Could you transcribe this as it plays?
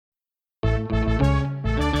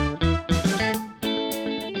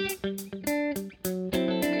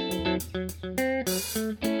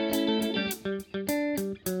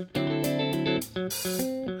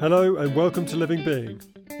Hello and welcome to Living Being.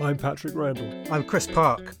 I'm Patrick Randall. I'm Chris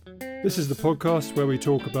Park. This is the podcast where we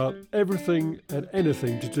talk about everything and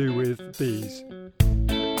anything to do with bees.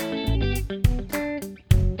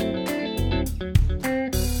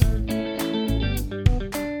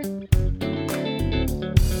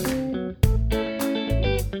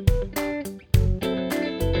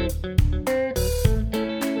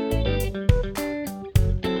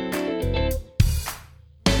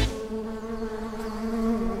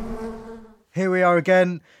 Here we are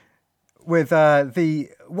again with the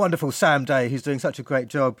wonderful Sam Day, who's doing such a great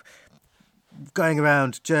job going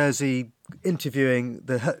around Jersey, interviewing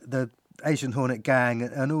the Asian Hornet gang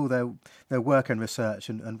and all their work and research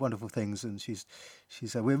and wonderful things. And she's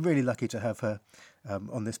we're really lucky to have her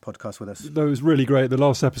on this podcast with us. That was really great. The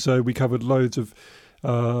last episode we covered loads of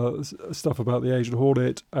stuff about the Asian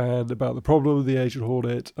Hornet and about the problem of the Asian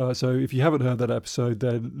Hornet. So if you haven't heard that episode,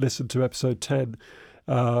 then listen to episode 10.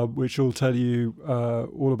 Which will tell you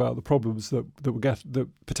all about the problems that we'll get, the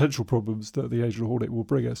potential problems that the Asian Hornet will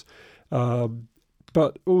bring us.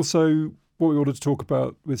 But also what we wanted to talk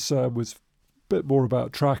about with Sam was a bit more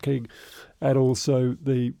about tracking and also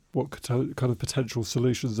what kind of potential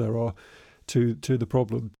solutions there are to the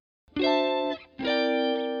problem.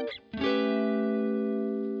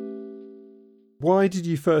 Why did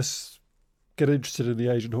you first get interested in the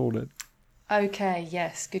Asian Hornet? Okay,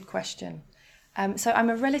 yes, good question. So I'm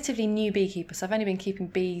a relatively new beekeeper, so I've only been keeping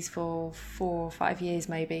bees for 4 or 5 years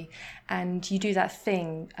maybe, and you do that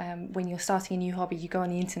thing when you're starting a new hobby, you go on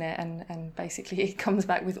the internet and basically it comes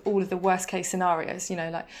back with all of the worst case scenarios,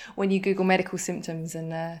 like when you Google medical symptoms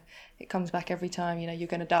and it comes back every time, you're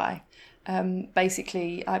going to die.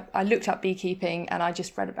 Basically, I looked up beekeeping and I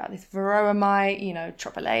just read about this varroa mite,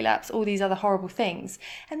 tropicalaps, all these other horrible things.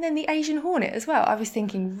 And then the Asian Hornet as well. I was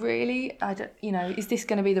thinking, really? Is this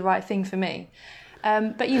going to be the right thing for me?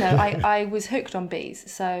 But I was hooked on bees.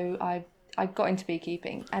 So I got into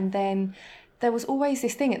beekeeping. And then there was always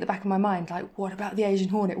this thing at the back of my mind, like, what about the Asian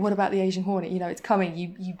Hornet? What about the Asian Hornet? It's coming.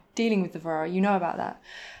 You dealing with the varroa, you know about that.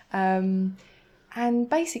 And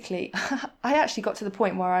basically, I actually got to the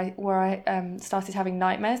point where I started having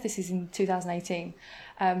nightmares. This is in 2018.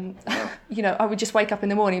 I would just wake up in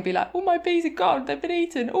the morning and be like, "Oh, my bees are gone. They've been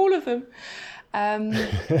eaten, all of them." And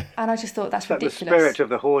I just thought that's ridiculous. The spirit of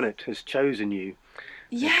the hornet has chosen you,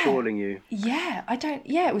 calling you. Yeah,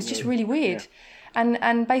 it was just really weird. Yeah.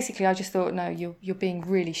 And basically, I just thought, no, you're being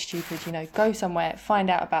really stupid. Go somewhere, find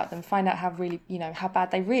out about them, find out how really, how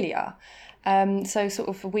bad they really are. So sort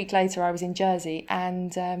of a week later, I was in Jersey,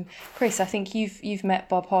 and Chris, I think you've met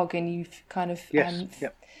Bob Hogg, and you've kind of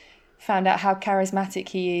found out how charismatic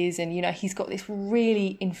he is, and he's got this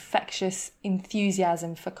really infectious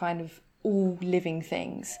enthusiasm for kind of all living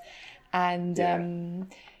things, and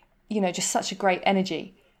just such a great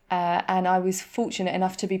energy. And I was fortunate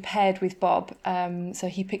enough to be paired with Bob. So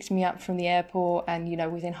he picked me up from the airport and,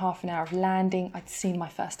 within half an hour of landing, I'd seen my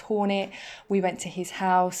first hornet. We went to his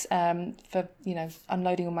house for,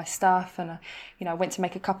 unloading all my stuff. And, I went to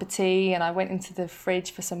make a cup of tea and I went into the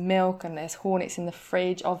fridge for some milk, and there's hornets in the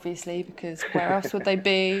fridge, obviously, because where else would they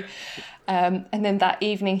be? And then that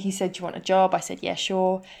evening he said, "Do you want a job?" I said, "Yeah,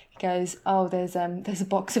 sure." He goes, "Oh, there's a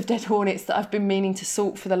box of dead hornets that I've been meaning to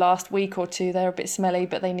sort for the last week or two. They're a bit smelly,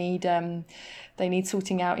 but they need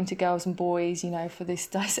sorting out into girls and boys, for this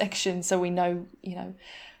dissection, so we know,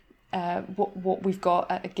 what we've got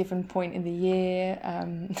at a given point in the year."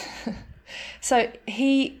 So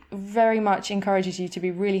he very much encourages you to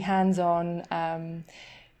be really hands-on. I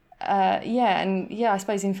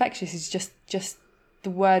suppose infectious is just the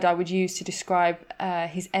word I would use to describe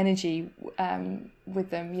his energy with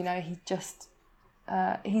them.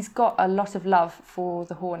 He's got a lot of love for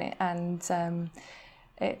the hornet, and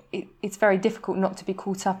it's very difficult not to be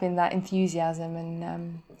caught up in that enthusiasm. And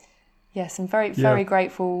I'm very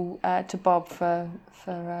grateful to Bob for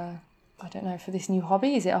I don't know, for this new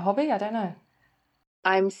hobby. Is it a hobby? I don't know.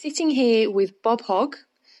 I'm sitting here with Bob Hogg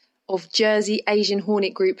of Jersey Asian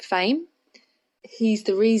Hornet Group fame. He's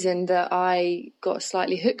the reason that I got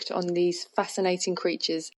slightly hooked on these fascinating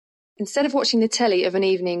creatures. Instead of watching the telly of an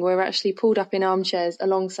evening, we're actually pulled up in armchairs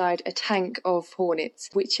alongside a tank of hornets,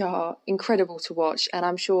 which are incredible to watch. And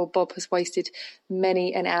I'm sure Bob has wasted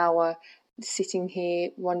many an hour sitting here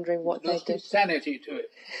wondering what they're doing. Sanity to it.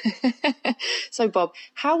 So, Bob,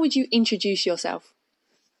 how would you introduce yourself?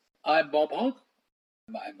 I'm Bob Hogg.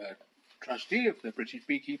 I'm a trustee of the British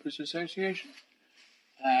Beekeepers Association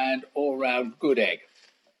and all-round good egg.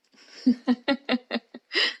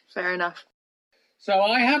 Fair enough. So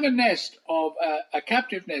I have a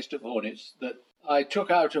captive nest of hornets that I took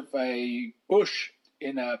out of a bush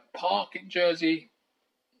in a park in Jersey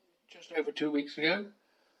just over 2 weeks ago.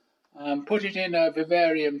 Put it in a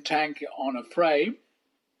vivarium tank on a frame.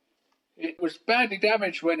 It was badly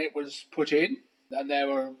damaged when it was put in, and there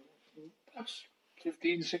were perhaps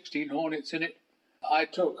 15, 16 hornets in it. I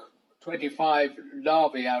took 25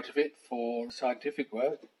 larvae out of it for scientific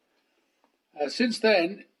work. Since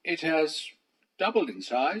then, it has doubled in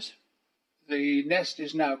size. The nest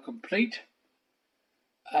is now complete,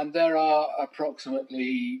 and there are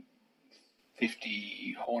approximately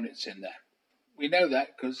 50 hornets in there. We know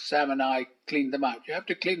that because Sam and I cleaned them out. You have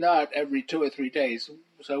to clean them out every 2 or 3 days.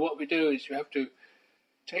 So what we do is you have to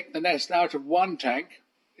take the nest out of one tank.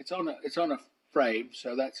 It's on a frame,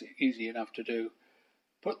 so that's easy enough to do.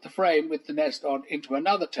 Put the frame with the nest on into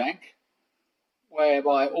another tank,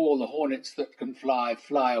 whereby all the hornets that can fly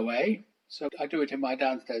away. So I do it in my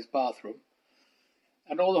downstairs bathroom.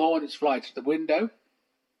 And all the hornets fly to the window,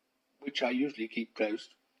 which I usually keep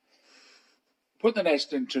closed. Put the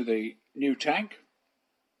nest into the new tank.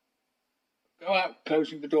 Go out,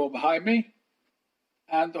 closing the door behind me.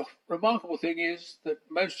 And the remarkable thing is that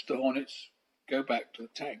most of the hornets go back to the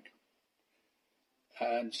tank.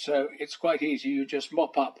 And so it's quite easy. You just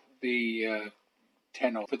mop up the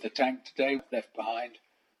 10 off with the tank today left behind.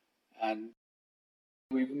 And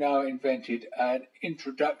we've now invented an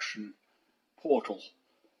introduction portal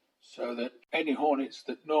so that any hornets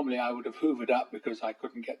that normally I would have hoovered up because I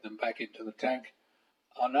couldn't get them back into the tank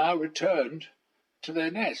are now returned to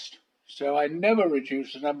their nest. So I never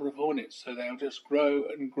reduce the number of hornets, so they'll just grow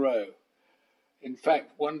and grow. In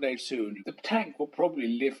fact, one day soon, the tank will probably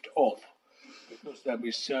lift off because there'll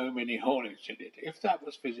be so many hornets in it, if that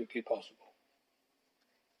was physically possible.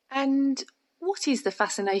 And what is the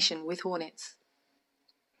fascination with hornets?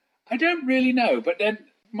 I don't really know, but then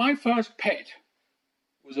my first pet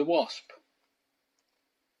was a wasp.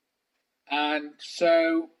 And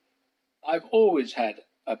so I've always had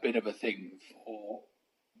a bit of a thing for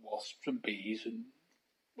wasps and bees and,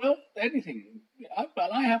 well, anything. Well,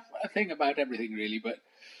 I have a thing about everything really, but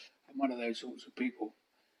I'm one of those sorts of people.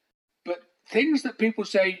 But things that people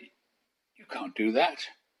say, you can't do that,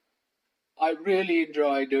 I really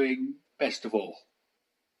enjoy doing best of all.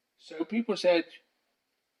 So people said,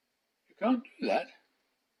 you can't do that.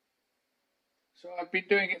 So I've been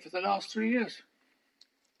doing it for the last 3 years.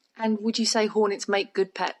 And would you say hornets make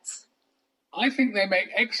good pets? I think they make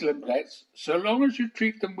excellent pets, so long as you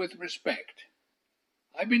treat them with respect.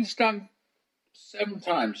 I've been stung 7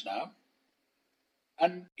 times now,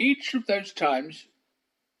 and each of those times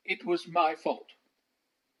it was my fault.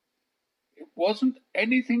 It wasn't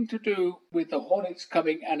anything to do with the hornets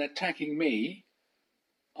coming and attacking me.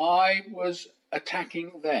 I was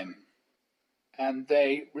attacking them, and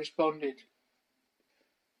they responded.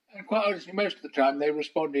 And quite honestly, most of the time they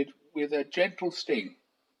responded with a gentle sting.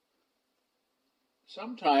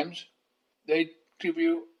 Sometimes they give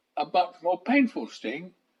you a much more painful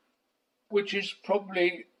sting, which is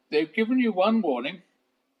probably they've given you one warning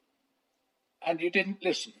and you didn't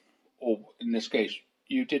listen, or in this case,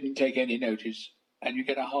 you didn't take any notice and you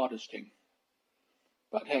get a harder sting.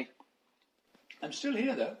 But hey, I'm still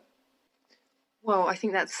here though. Well, I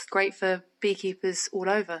think that's great for beekeepers all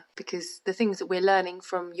over, because the things that we're learning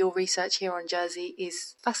from your research here on Jersey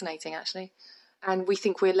is fascinating, actually. And we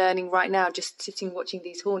think we're learning right now just sitting watching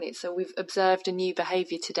these hornets. So we've observed a new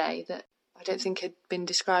behaviour today that I don't think had been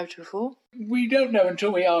described before. We don't know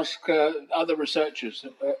until we ask other researchers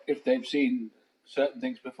if they've seen certain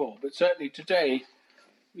things before. But certainly today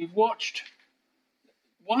we've watched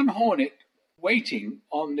one hornet waiting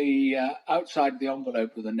on the outside of the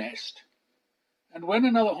envelope of the nest. And when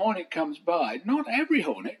another hornet comes by, not every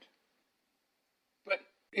hornet, but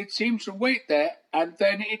it seems to wait there and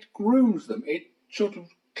then it grooms them. It sort of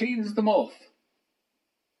cleans them off.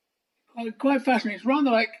 Quite fascinating. It's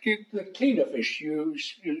rather like the cleaner fish you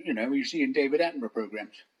see in David Attenborough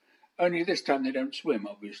programs. Only this time they don't swim,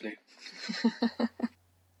 obviously.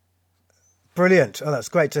 Brilliant. Oh, that's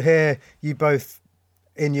great to hear you both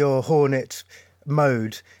in your hornet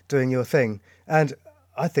mode doing your thing. And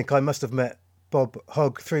I think I must have met Bob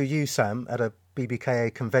Hogg through you, Sam, at a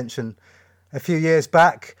BBKA convention a few years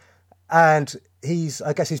back. And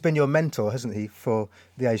I guess he's been your mentor, hasn't he, for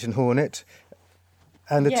the Asian Hornet?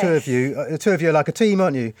 And the two of you are like a team,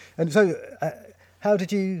 aren't you? And so, how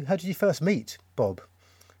did you first meet Bob?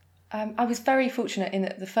 I was very fortunate in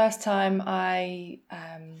that the first time I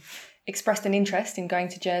expressed an interest in going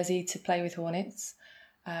to Jersey to play with hornets.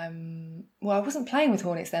 Well, I wasn't playing with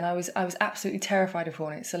hornets then. I was absolutely terrified of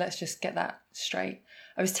hornets. So let's just get that straight.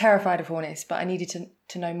 I was terrified of hornets, but I needed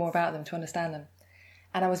to know more about them to understand them.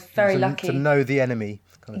 And I was very lucky to know the enemy.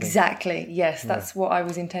 Kind of exactly. Thing. Yes, that's what I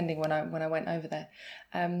was intending when I went over there.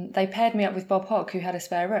 They paired me up with Bob Hogg, who had a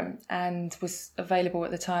spare room and was available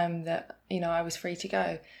at the time that I was free to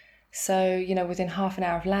go. So within half an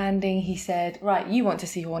hour of landing, he said, "Right, you want to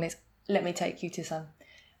see hornets? Let me take you to some."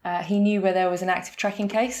 He knew where there was an active tracking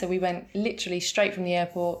case, so we went literally straight from the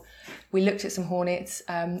airport. We looked at some hornets.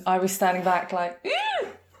 I was standing back like,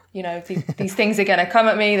 these things are going to come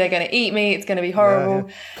at me, they're going to eat me, it's going to be horrible.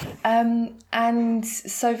 And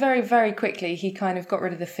so very, very quickly, he kind of got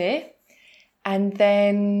rid of the fear. And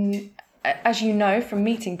then, as you know from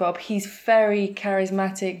meeting Bob, he's very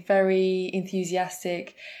charismatic, very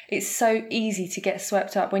enthusiastic. It's so easy to get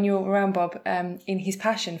swept up when you're around Bob in his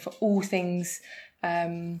passion for all things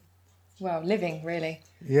living, really.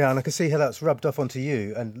 Yeah, and I can see how that's rubbed off onto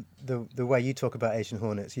you and the way you talk about Asian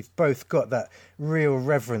hornets. You've both got that real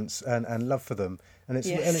reverence and love for them, and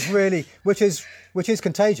it's really which is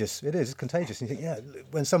contagious. It's contagious. And you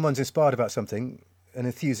think, when someone's inspired about something and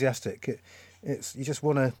enthusiastic, you just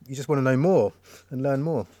want to know more and learn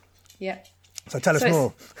more. Yeah. So tell us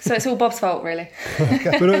more. So it's all Bob's fault, really.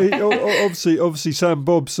 Okay. But obviously, Sam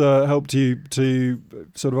Bob's helped you to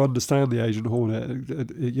sort of understand the Asian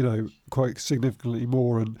hornet, quite significantly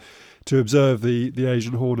more, and to observe the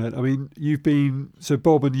Asian hornet. I mean,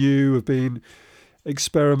 Bob and you have been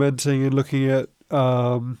experimenting and looking at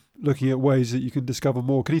ways that you can discover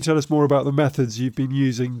more. Can you tell us more about the methods you've been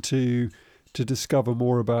using to discover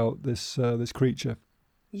more about this creature?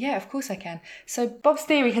 Yeah, of course I can. So Bob's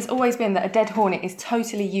theory has always been that a dead hornet is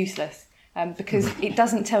totally useless because it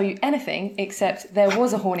doesn't tell you anything except there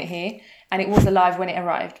was a hornet here and it was alive when it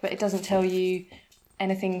arrived, but it doesn't tell you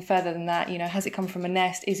anything further than that. Has it come from a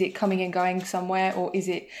nest? Is it coming and going somewhere? Or is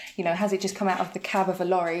it, has it just come out of the cab of a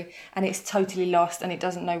lorry and it's totally lost and it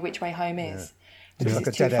doesn't know which way home is? Because it's like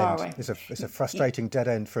it's a dead too far end. away. It's a frustrating dead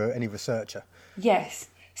end for any researcher. Yes.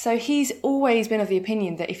 So he's always been of the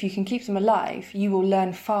opinion that if you can keep them alive, you will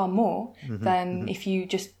learn far more than if you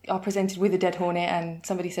just are presented with a dead hornet and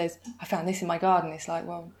somebody says, "I found this in my garden." It's like,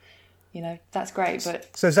 well, that's great,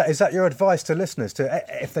 but... So is that your advice to listeners?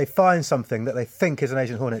 If they find something that they think is an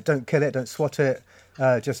Asian hornet, don't kill it, don't swat it,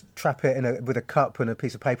 just trap it with a cup and a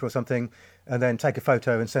piece of paper or something, and then take a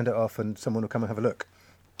photo and send it off and someone will come and have a look?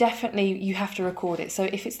 Definitely, you have to record it. So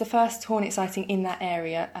if it's the first hornet sighting in that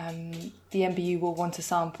area, the MBU will want a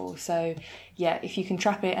sample. So yeah, if you can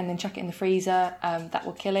trap it and then chuck it in the freezer, that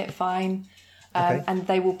will kill it, fine. Okay. And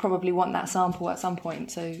they will probably want that sample at some point.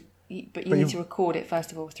 So, but you need to record it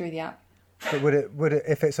first of all through the app. But would it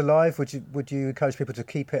if it's alive? Would you encourage people to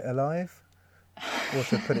keep it alive, or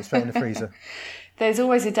to put it straight in the freezer? There's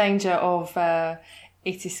always a danger of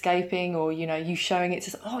it escaping, or you showing it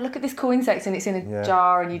to, oh, look at this cool insect, and it's in a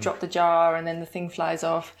jar, and you drop the jar and then the thing flies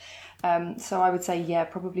off. So I would say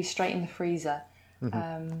probably straight in the freezer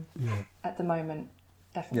at the moment,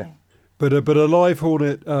 definitely. But a live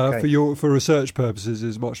hornet for research purposes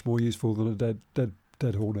is much more useful than a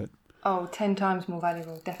dead hornet. Oh, 10 times more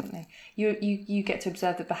valuable, definitely. You get to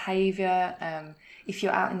observe the behaviour. If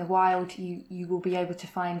you're out in the wild, you will be able to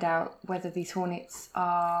find out whether these hornets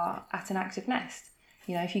are at an active nest.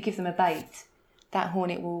 If you give them a bait, that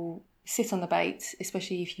hornet will sit on the bait,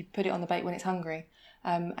 especially if you put it on the bait when it's hungry,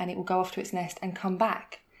 and it will go off to its nest and come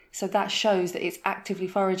back. So that shows that it's actively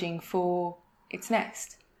foraging for its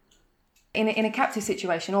nest. In a captive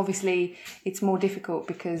situation, obviously, it's more difficult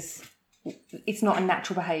because it's not a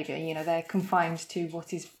natural behaviour. They're confined to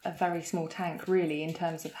what is a very small tank, really, in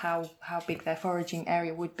terms of how big their foraging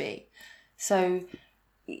area would be. So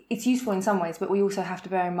it's useful in some ways, but we also have to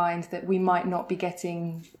bear in mind that we might not be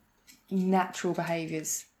getting natural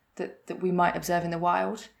behaviours that we might observe in the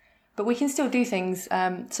wild. But we can still do things.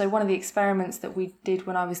 So one of the experiments that we did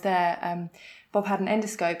when I was there, Bob had an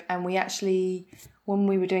endoscope, and we actually, when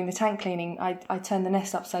we were doing the tank cleaning, I turned the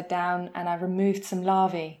nest upside down and I removed some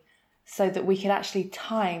larvae so that we could actually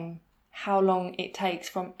time how long it takes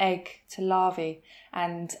from egg to larvae.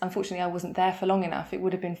 And unfortunately, I wasn't there for long enough. It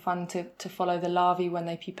would have been fun to follow the larvae when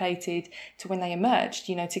they pupated to when they emerged,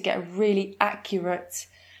 to get a really accurate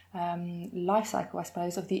life cycle, I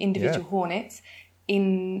suppose, of the individual hornets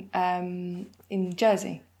in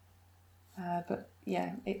Jersey. But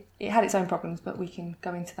yeah, it had its own problems, but we can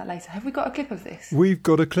go into that later. Have we got a clip of this? We've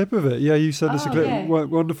got a clip of it. Yeah, you sent us a clip. Yeah.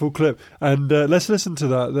 Wonderful clip. And let's listen to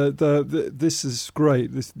that. This is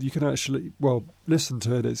great. You can actually, listen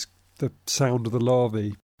to it. It's the sound of the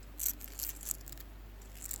larvae.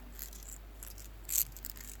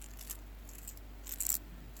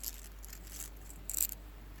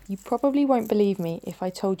 You probably won't believe me if I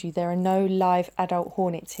told you there are no live adult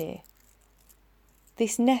hornets here.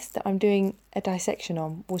 This nest that I'm doing a dissection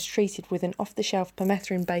on was treated with an off-the-shelf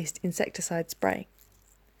permethrin-based insecticide spray.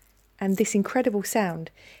 And this incredible sound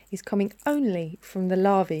is coming only from the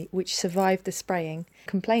larvae which survived the spraying,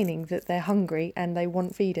 complaining that they're hungry and they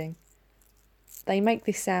want feeding. They make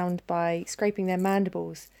this sound by scraping their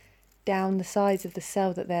mandibles down the sides of the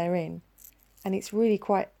cell that they're in, and it's really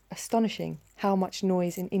quite astonishing how much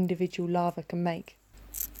noise an individual larva can make.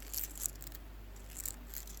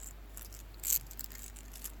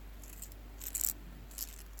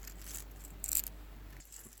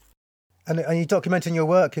 And you're documenting your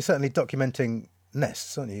work. You're certainly documenting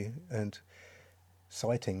nests, aren't you? And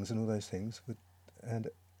sightings and all those things. And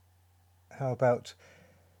how about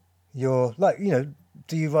your,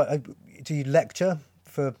 do you lecture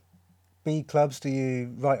for bee clubs? Do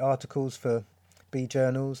you write articles for bee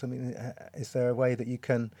journals? I mean, is there a way that you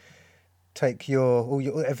can take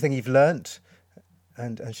everything you've learnt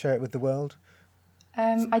and share it with the world?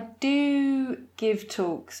 I do give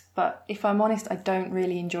talks, but if I'm honest, I don't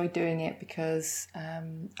really enjoy doing it because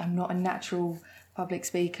I'm not a natural public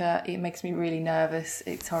speaker. It makes me really nervous.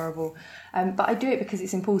 It's horrible. But I do it because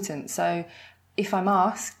it's important. So if I'm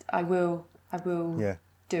asked, I will do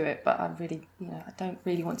it. But I don't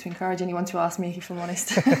really want to encourage anyone to ask me, if I'm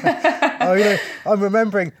honest. I'm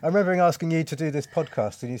remembering asking you to do this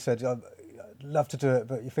podcast, and you said, love to do it,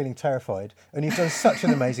 but you're feeling terrified, and you've done such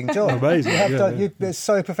an amazing job. Amazing, It's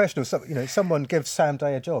so professional. So, someone gives Sam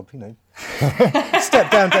Day a job.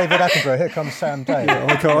 Step down, David Attenborough. Here comes Sam Day. Yeah,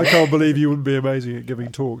 I can't believe you wouldn't be amazing at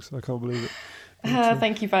giving talks. I can't believe it.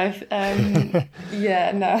 Thank you both. I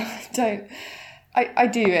don't. I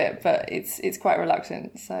do it, but it's quite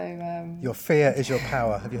reluctant. So your fear is your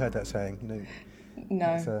power. Have you heard that saying?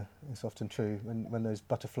 No. It's often true when those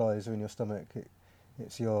butterflies are in your stomach.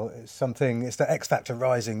 It's the X factor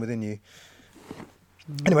rising within you.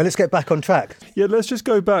 Anyway, let's get back on track. Yeah, let's just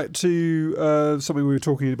go back to something we were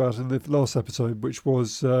talking about in the last episode, which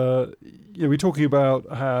was we're talking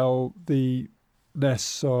about how the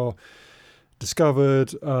nests are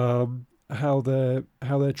discovered, how they're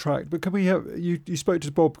tracked. But can we have you spoke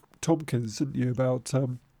to Bob Tompkins, didn't you, about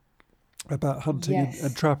hunting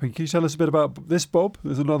and trapping? Can you tell us a bit about this Bob?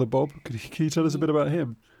 There's another Bob. Can you tell us a bit about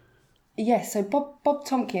him? Yes, so Bob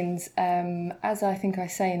Tompkins, as I think I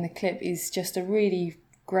say in the clip, is just a really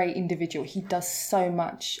great individual. He does so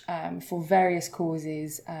much for various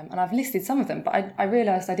causes, and I've listed some of them, but I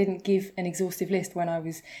realised I didn't give an exhaustive list when I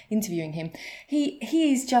was interviewing him. He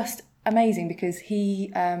is just amazing because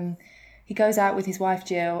he goes out with his wife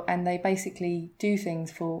Jill, and they basically do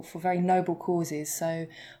things for very noble causes. So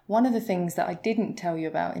one of the things that I didn't tell you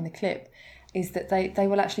about in the clip is that they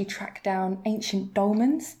will actually track down ancient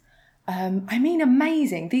dolmens.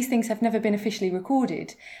 Amazing. These things have never been officially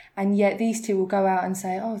recorded, and yet these two will go out and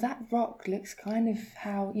say, oh, that rock looks kind of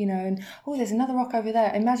how, and oh, there's another rock over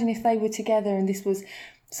there. Imagine if they were together and this was...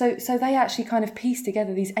 So they actually kind of piece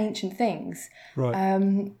together these ancient things.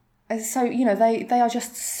 Right. They are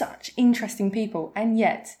just such interesting people, and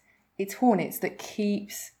yet it's Hornets that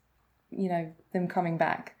keeps, them coming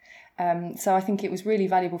back. So I think it was really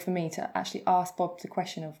valuable for me to actually ask Bob the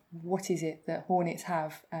question of what is it that Hornets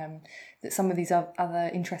have that some of these other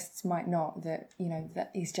interests might not, that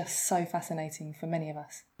is just so fascinating for many of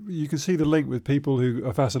us. You can see the link with people who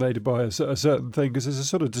are fascinated by a certain thing, because there's a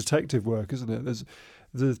sort of detective work, isn't it?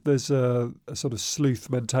 There's a sort of sleuth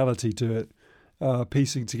mentality to it,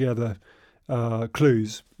 piecing together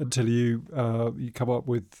clues until you come up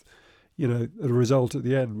with a result at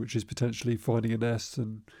the end, which is potentially finding a nest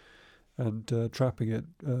and trapping it,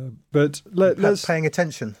 but let's paying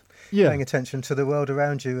attention to the world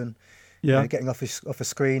around you, and getting off a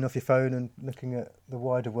screen, off your phone, and looking at the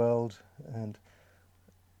wider world, and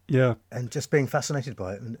just being fascinated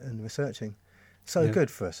by it and researching. So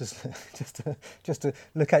good for us, isn't it? just to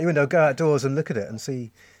look out your window, go outdoors and look at it and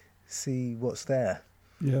see what's there.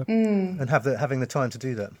 Yeah, and having the time to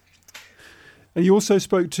do that. And you also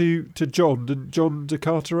spoke to John de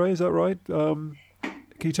Carteret, is that right?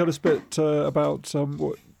 Can you tell us a bit about Can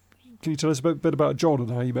you tell us a bit about John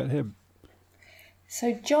and how you met him?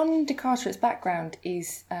 So John de Carteret's background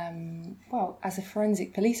is, as a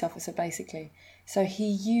forensic police officer, basically. So he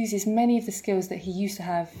uses many of the skills that he used to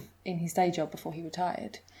have in his day job before he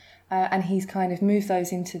retired. And he's kind of moved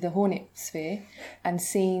those into the Hornet sphere and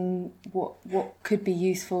seen what could be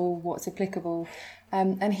useful, what's applicable.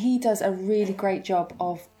 And he does a really great job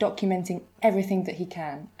of documenting everything that he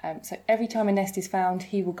can. So every time a nest is found,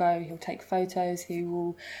 he'll take photos,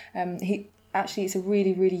 it's a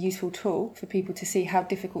really, really useful tool for people to see how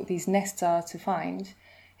difficult these nests are to find.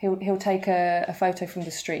 He'll take a photo from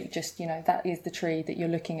the street, just, that is the tree that you're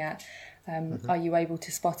looking at. Are you able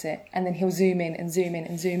to spot it? And then he'll zoom in and zoom in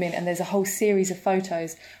and zoom in, and there's a whole series of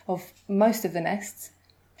photos of most of the nests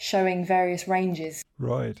showing various ranges.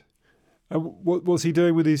 Right. And what's he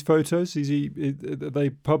doing with these photos? Are they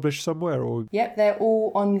published somewhere, or? Yep, they're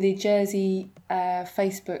all on the Jersey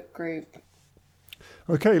Facebook group.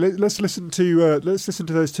 Okay, let's listen to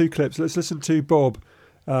those two clips. Let's listen to Bob,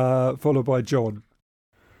 followed by John.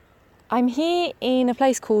 I'm here in a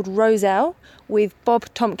place called Roselle with Bob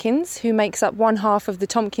Tompkins, who makes up one half of the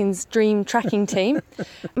Tompkins Dream tracking team.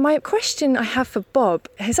 My question I have for Bob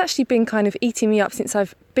has actually been kind of eating me up since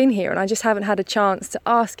I've been here, and I just haven't had a chance to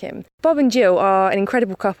ask him. Bob and Jill are an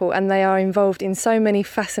incredible couple, and they are involved in so many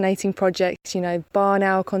fascinating projects. You know, barn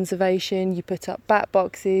owl conservation, you put up bat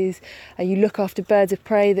boxes, you look after birds of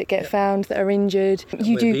prey that get found that are injured.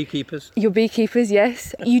 We're beekeepers. You're beekeepers,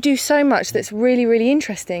 yes. You do so much that's really, really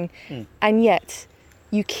interesting, and yet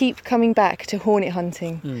you keep coming back to hornet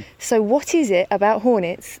hunting. So what is it about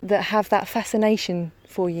hornets that have that fascination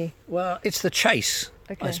for you? Well, it's the chase.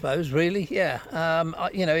 Okay. I suppose, really, yeah.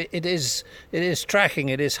 It is tracking.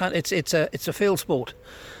 It is hunt. It's a field sport,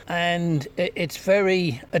 and it's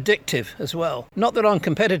very addictive as well. Not that I'm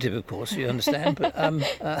competitive, of course, you understand,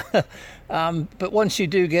 but once you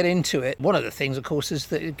do get into it, one of the things, of course, is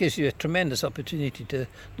that it gives you a tremendous opportunity to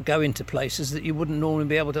go into places that you wouldn't normally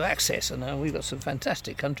be able to access. And we've got some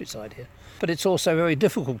fantastic countryside here. But it's also very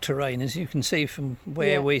difficult terrain, as you can see from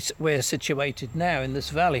where we're situated now in this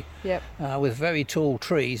valley, with very tall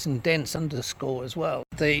trees and dense underscore as well.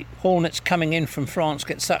 The hornets coming in from France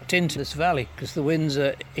get sucked into this valley because the winds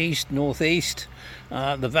are east, northeast.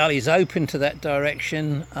 The valley's open to that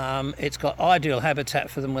direction. It's got ideal habitat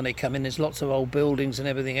for them when they come in. There's lots of old buildings and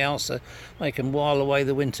everything else, so they can while away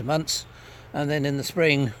the winter months. And then in the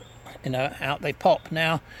spring, out they pop.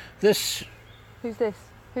 Now, this... Who's this?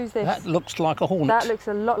 Who's this? That looks like a hornet. That looks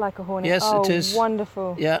a lot like a hornet. Yes, it is.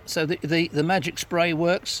 Wonderful. Yeah, so the magic spray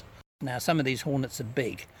works. Now, some of these hornets are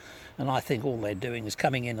big, and I think all they're doing is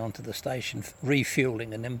coming in onto the station,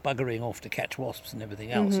 refuelling, and then buggering off to catch wasps and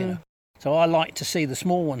everything else, So I like to see the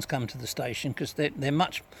small ones come to the station because they're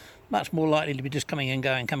much more likely to be just coming and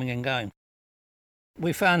going.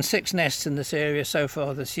 We found 6 nests in this area so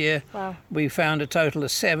far this year. Wow. We found a total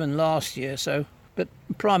of 7 last year, so... But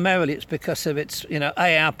primarily it's because of its,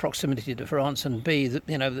 A, our proximity to France, and B, that,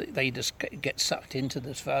 they just get sucked into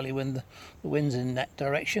this valley when the wind's in that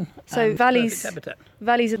direction. So valleys are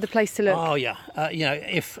the place to look? Oh, yeah.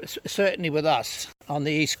 Certainly with us on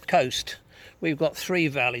the east coast, we've got 3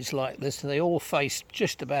 valleys like this. They all face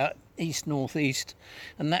just about east-northeast,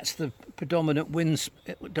 and that's the predominant wind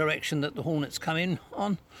direction that the hornets come in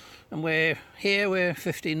on. And we're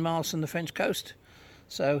 15 miles from the French coast.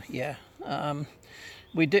 So, yeah...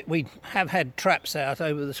 We have had traps out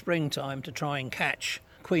over the springtime to try and catch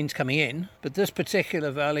queens coming in, but this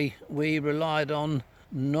particular valley we relied on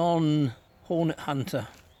non-hornet hunter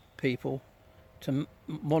people to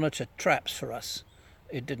monitor traps for us.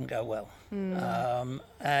 It didn't go well.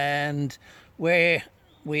 And where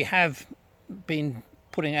we have been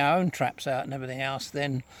putting our own traps out and everything else,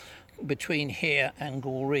 then between here and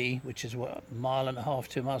Goree, which is a mile and a half,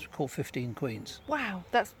 2 miles, we caught 15 queens. Wow,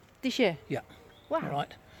 that's this year? Yeah. Wow.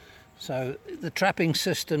 Right. So the trapping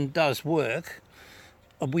system does work.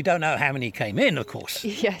 We don't know how many came in, of course.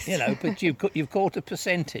 Yes. But you've caught a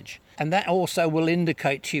percentage. And that also will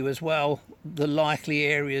indicate to you as well the likely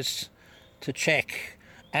areas to check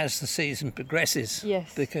as the season progresses.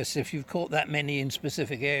 Yes. Because if you've caught that many in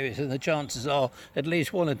specific areas, then the chances are at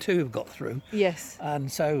least 1 or 2 have got through. Yes.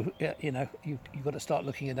 And so, you've got to start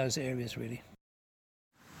looking at those areas, really.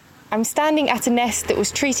 I'm standing at a nest that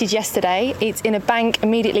was treated yesterday. It's in a bank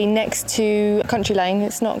immediately next to Country Lane.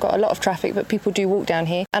 It's not got a lot of traffic, but people do walk down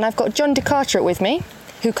here. And I've got John de Carteret with me,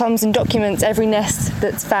 who comes and documents every nest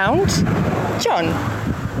that's found. John,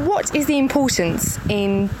 what is the importance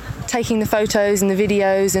in taking the photos and the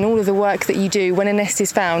videos and all of the work that you do when a nest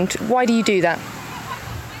is found? Why do you do that?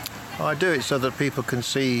 I do it so that people can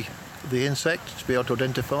see the insect, to be able to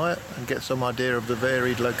identify it and get some idea of the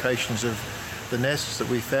varied locations of the nests that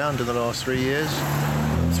we found in the last 3 years.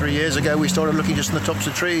 3 years ago we started looking just in the tops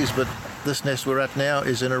of trees, but this nest we're at now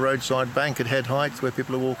is in a roadside bank at head height where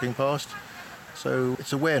people are walking past. So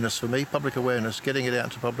it's awareness for me, public awareness, getting it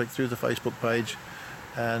out to public through the Facebook page,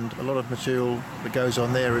 and a lot of material that goes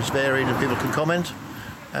on there is varied and people can comment,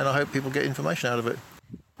 and I hope people get information out of it.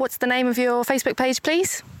 What's the name of your Facebook page,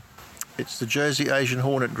 please? It's the Jersey Asian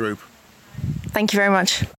Hornet Group. Thank you very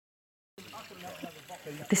much.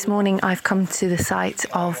 This morning I've come to the site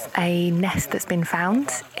of a nest that's been found.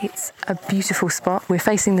 It's a beautiful spot. We're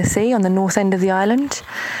facing the sea on the north end of the island.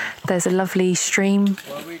 There's a lovely stream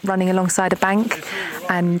running alongside a bank,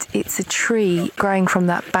 and it's a tree growing from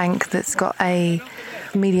that bank that's got a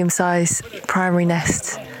medium-sized primary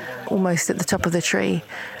nest almost at the top of the tree.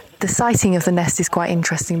 The siting of the nest is quite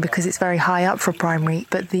interesting because it's very high up for primary,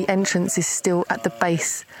 but the entrance is still at the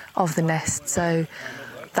base of the nest, so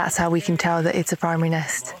that's how we can tell that it's a primary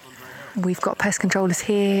nest. We've got pest controllers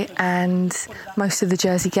here and most of the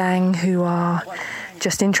Jersey gang who are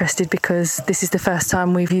just interested because this is the first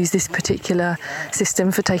time we've used this particular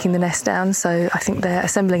system for taking the nest down, so I think they're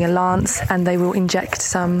assembling a lance and they will inject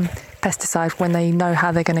some pesticide when they know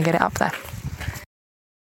how they're going to get it up there.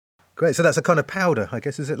 Great, so that's a kind of powder, I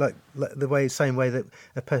guess. Is it like the same way that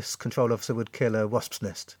a pest control officer would kill a wasp's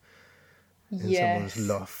nest in someone's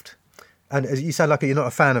loft? And you sound like you're not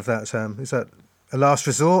a fan of that, Sam. Is that a last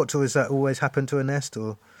resort, or is that always happened to a nest?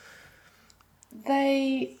 Or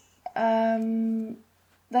They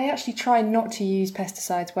actually try not to use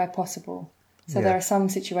pesticides where possible. So there are some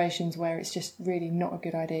situations where it's just really not a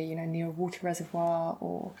good idea, near a water reservoir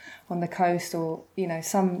or on the coast, or,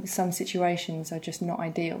 some situations are just not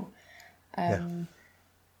ideal.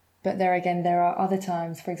 But there are other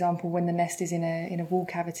times, for example, when the nest is in a wall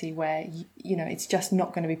cavity where, it's just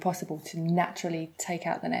not going to be possible to naturally take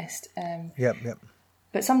out the nest.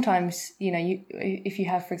 But sometimes, if you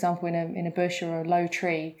have, for example, in a bush or a low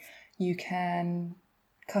tree, you can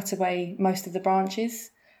cut away most of the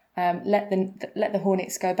branches, let the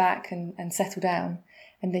hornets go back and settle down,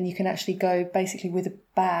 and then you can actually go basically with a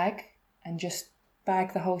bag and just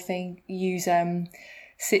bag the whole thing. Use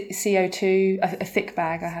CO2, a thick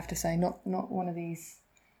bag, I have to say, not one of these,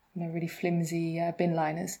 really flimsy bin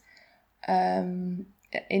liners. And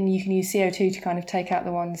you can use CO2 to kind of take out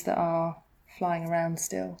the ones that are flying around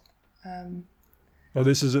still. And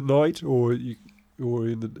this is at night, or you do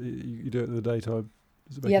it in the daytime?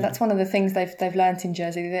 Yeah, that's one of the things they've learnt in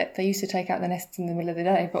Jersey. They used to take out the nests in the middle of the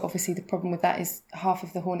day, but obviously the problem with that is half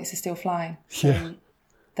of the hornets are still flying. So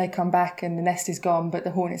they come back and the nest is gone, but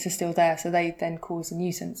the hornets are still there, so they then cause a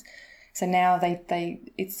nuisance. So now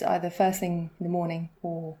it's either first thing in the morning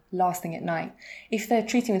or last thing at night. If they're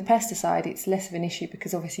treating with pesticide, it's less of an issue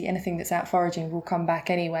because obviously anything that's out foraging will come back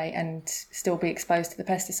anyway and still be exposed to the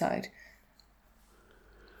pesticide.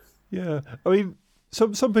 Yeah, I mean,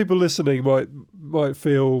 some people listening might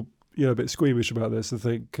feel a bit squeamish about this and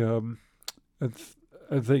think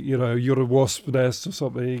you're a wasp nest or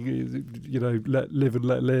something. Let live and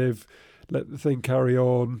let live, let the thing carry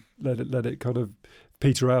on, let it kind of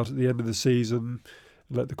peter out at the end of the season,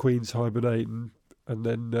 let the queens hibernate, and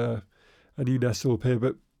then a new nest will appear.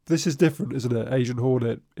 But this is different, isn't it? Asian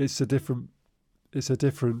hornet. It's a different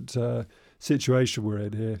situation we're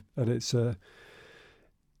in here, and it's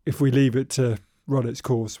if we leave it to run its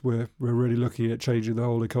course, we're really looking at changing the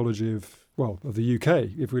whole ecology of the UK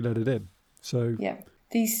if we let it in. So yeah,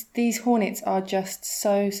 these hornets are just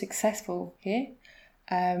so successful here,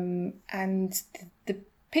 and the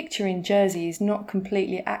picture in Jersey is not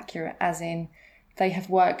completely accurate, as in they have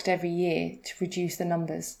worked every year to reduce the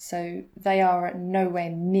numbers, so they are at nowhere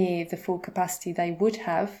near the full capacity they would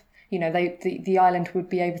have. The island would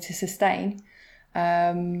be able to sustain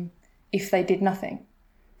if they did nothing.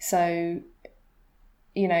 So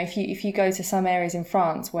if you go to some areas in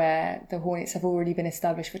France where the hornets have already been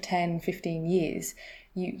established for 10, 15 years,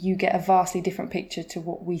 you get a vastly different picture to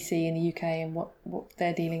what we see in the UK and what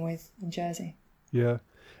they're dealing with in Jersey. Yeah.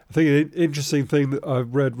 I think an interesting thing that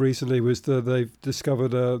I've read recently was that they've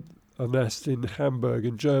discovered a nest in Hamburg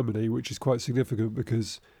in Germany, which is quite significant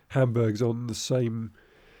because Hamburg's on the same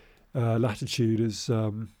latitude as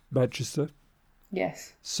Manchester.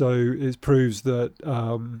 Yes. So it proves that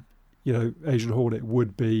Asian hornet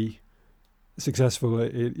would be successful.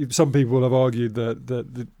 Some people have argued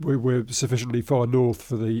that we're sufficiently far north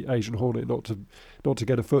for the Asian hornet not to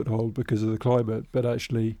get a foothold because of the climate, but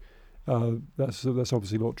actually that's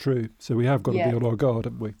obviously not true. So we have got to be on our guard,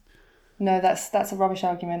 haven't we? No, that's a rubbish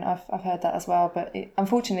argument. I've heard that as well. But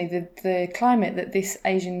unfortunately, the climate that this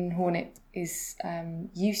Asian hornet is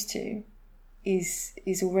used to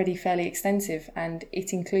is already fairly extensive, and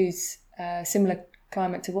it includes similar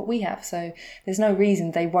climate to what we have. So there's no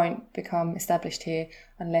reason they won't become established here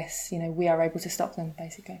unless we are able to stop them,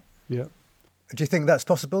 basically. Yeah. Do you think that's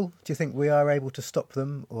possible? Do you think we are able to stop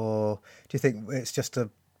them, or do you think it's just a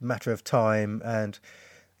matter of time and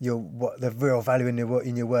what the real value in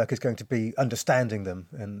your work is going to be understanding them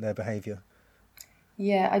and their behaviour?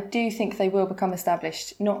 Yeah, I do think they will become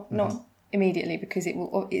established. Not immediately, because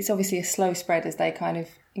it's obviously a slow spread as they kind of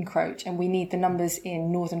encroach, and we need the numbers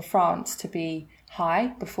in northern France to be high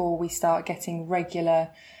before we start getting regular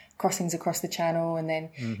crossings across the channel, and then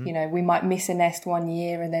we might miss a nest one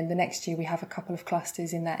year, and then the next year we have a couple of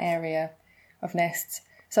clusters in that area of nests.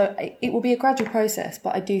 So it will be a gradual process,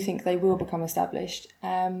 but I do think they will become established.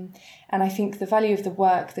 And I think the value of the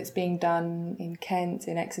work that's being done in Kent,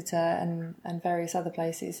 in Exeter, and various other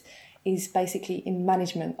places is basically in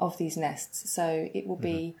management of these nests. So it will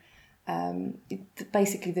be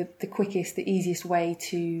basically the quickest, the easiest way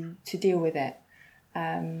to deal with it.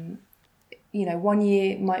 1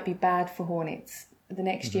 year might be bad for hornets. The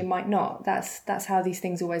next year might not. That's how these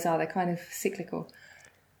things always are. They're kind of cyclical.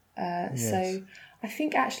 So I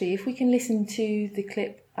think actually if we can listen to the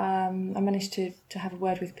clip, I managed to have a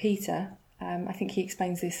word with Peter. I think he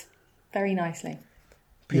explains this very nicely.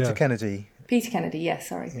 Peter Kennedy. Peter Kennedy, yes,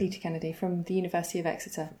 sorry. Yeah. Peter Kennedy from the University of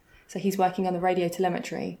Exeter. So he's working on the radio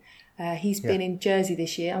telemetry. He's been in Jersey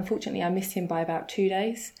this year. Unfortunately, I missed him by about 2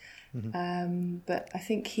 days. But I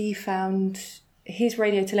think he found, his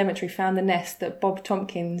radio telemetry found the nest that Bob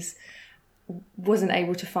Tompkins wasn't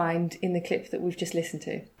able to find in the clip that we've just listened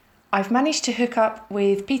to. I've managed to hook up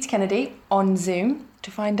with Peter Kennedy on Zoom to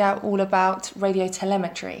find out all about radio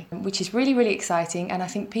telemetry, which is really, really exciting. And I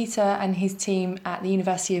think Peter and his team at the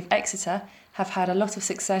University of Exeter have had a lot of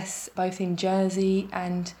success both in Jersey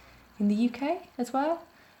and in the UK as well.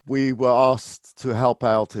 We were asked to help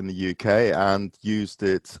out in the UK and used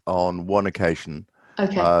it on one occasion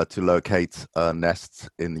to locate nests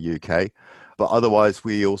in the UK. But otherwise,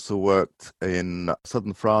 we also worked in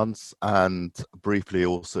southern France and briefly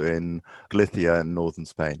also in Galicia in northern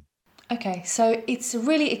Spain. Okay, so it's a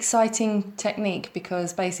really exciting technique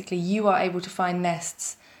because basically you are able to find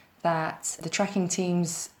nests that the tracking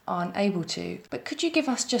teams aren't able to. But could you give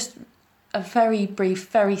us just a very brief,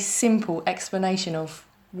 very simple explanation of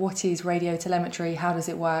what is radio telemetry? How does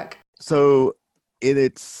it work? So in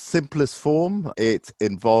its simplest form, it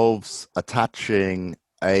involves attaching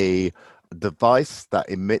a device that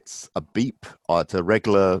emits a beep at a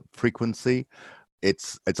regular frequency.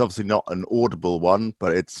 It's obviously not an audible one,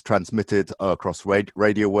 but it's transmitted across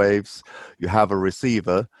radio waves. You have a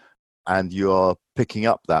receiver and you're picking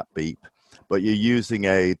up that beep, but you're using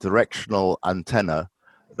a directional antenna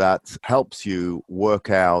that helps you work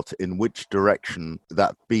out in which direction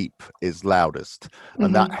that beep is loudest.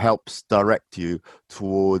 And that helps direct you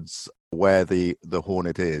towards where the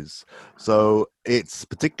hornet is. So it's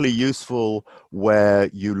particularly useful where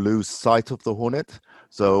you lose sight of the hornet.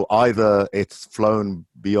 So either it's flown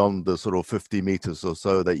beyond the sort of 50 meters or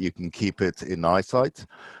so that you can keep it in eyesight,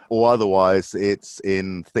 or otherwise it's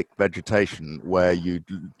in thick vegetation where you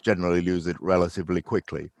generally lose it relatively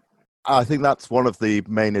quickly. I think that's one of the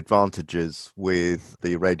main advantages with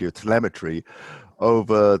the radio telemetry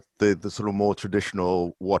over the sort of more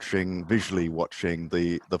traditional visually watching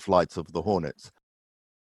the flights of the hornets.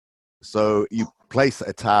 So you place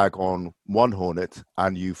a tag on one hornet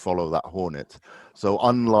and you follow that hornet. So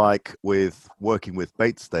unlike with working with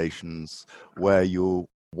bait stations where you're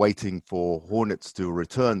waiting for hornets to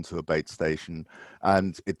return to a bait station,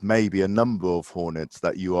 and it may be a number of hornets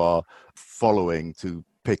that you are following to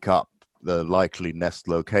pick up the likely nest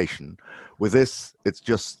location. With this, it's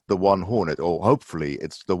just the one hornet, or hopefully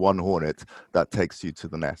it's the one hornet that takes you to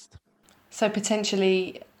the nest. So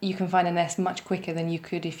potentially you can find a nest much quicker than you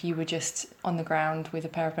could if you were just on the ground with a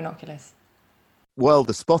pair of binoculars. Well,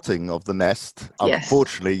 the spotting of the nest,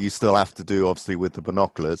 unfortunately, you still have to do obviously with the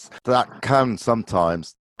binoculars. That can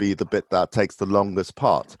sometimes be the bit that takes the longest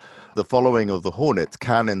part. The following of the hornet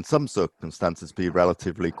can in some circumstances be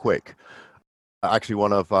relatively quick. Actually,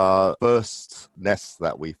 one of our first nests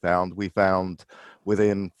that we found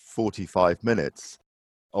within 45 minutes,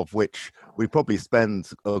 of which we probably spend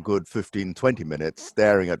a good 15-20 minutes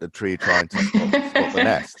staring at the tree trying to spot the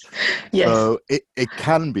nest. Yes. So it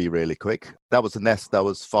can be really quick. That was a nest that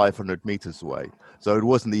was 500 meters away. So it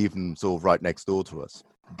wasn't even sort of right next door to us.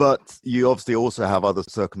 But you obviously also have other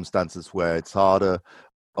circumstances where it's harder.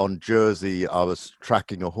 On Jersey, I was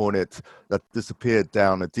tracking a hornet that disappeared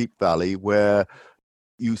down a deep valley where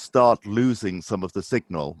you start losing some of the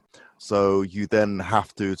signal. So you then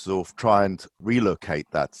have to sort of try and relocate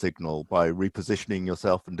that signal by repositioning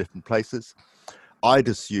yourself in different places. I'd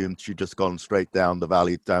assumed she'd just gone straight down the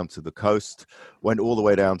valley, down to the coast, went all the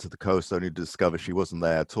way down to the coast only to discover she wasn't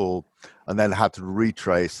there at all, and then had to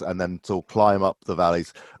retrace and then sort of climb up the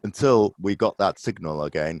valleys until we got that signal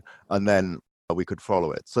again, and then we could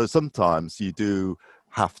follow it. So sometimes you do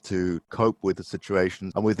have to cope with the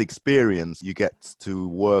situation, and with experience you get to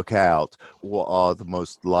work out what are the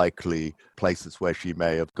most likely places where she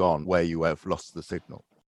may have gone, where you have lost the signal.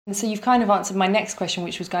 And so you've kind of answered my next question,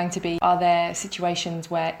 which was going to be, are there situations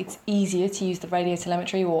where it's easier to use the radio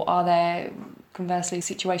telemetry, or are there conversely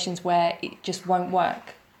situations where it just won't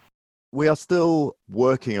work? We are still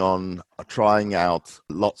working on trying out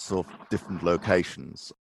lots of different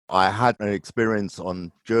locations. I had an experience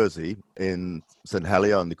on Jersey in St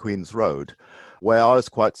Helier on the Queen's Road, where I was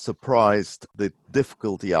quite surprised the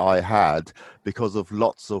difficulty I had because of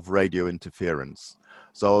lots of radio interference.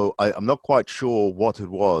 So I'm not quite sure what it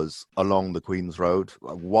was along the Queen's Road,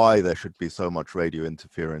 why there should be so much radio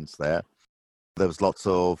interference there. There was lots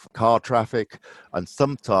of car traffic, and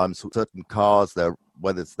sometimes certain cars,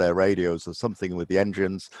 whether it's their radios or something with the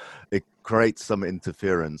engines, it creates some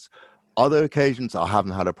interference. Other occasions, I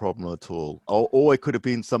haven't had a problem at all. Or it could have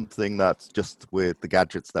been something that's just with the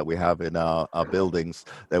gadgets that we have in our buildings.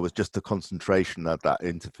 There was just a concentration that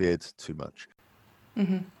interfered too much.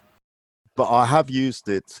 Mm-hmm. But I have used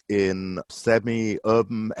it in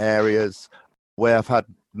semi-urban areas where I've had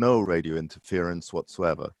no radio interference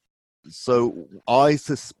whatsoever. So I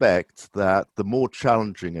suspect that the more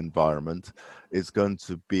challenging environment is going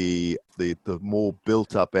to be the more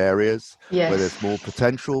built-up areas, yes, where there's more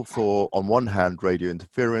potential for, on one hand, radio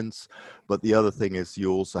interference, but the other thing is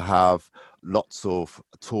you also have lots of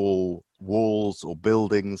tall walls or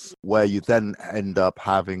buildings where you then end up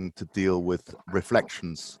having to deal with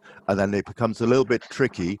reflections, and then it becomes a little bit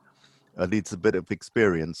tricky. It needs a bit of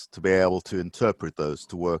experience to be able to interpret those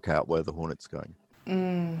to work out where the Hornet's going.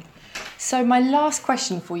 So my last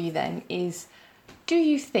question for you then is, do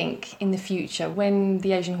you think in the future, when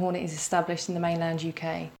the Asian Hornet is established in the mainland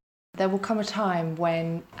UK, there will come a time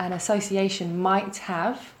when an association might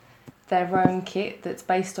have their own kit that's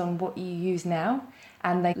based on what you use now,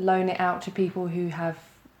 and they loan it out to people who have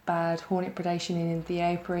bad hornet predation in the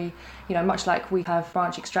apiary, much like we have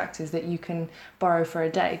branch extractors that you can borrow for a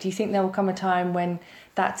day? Do you think there will come a time when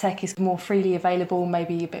that tech is more freely available,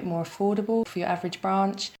 maybe a bit more affordable for your average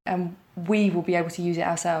branch, and we will be able to use it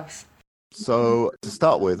ourselves? So to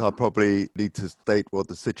start with, I probably need to state what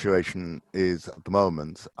the situation is at the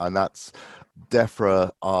moment, and that's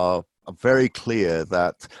DEFRA are very clear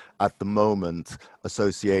that at the moment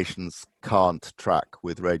associations can't track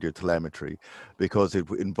with radio telemetry because it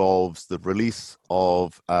involves the release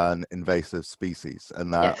of an invasive species,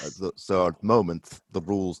 and that so at the moment the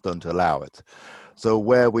rules don't allow it. So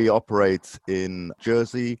where we operate in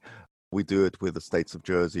Jersey, we do it with the States of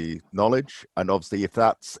Jersey knowledge, and obviously if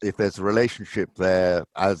there's a relationship there,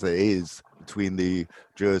 as it is, between the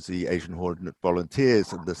Jersey Asian Hornet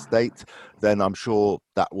volunteers and the state, then I'm sure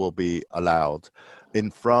that will be allowed. In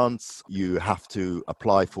France, you have to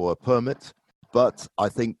apply for a permit, but I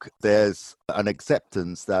think there's an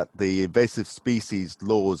acceptance that the invasive species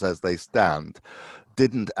laws as they stand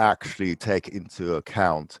didn't actually take into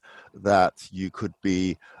account that you could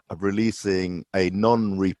be releasing a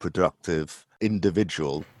non-reproductive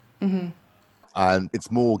individual. Mm-hmm. And it's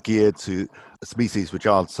more geared to species which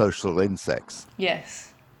aren't social insects.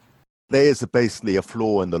 Yes. There is basically a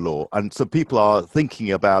flaw in the law. And so people are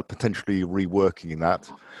thinking about potentially reworking that.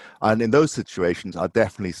 And in those situations, I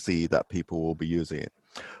definitely see that people will be using it.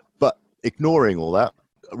 But ignoring all that,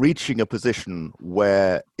 reaching a position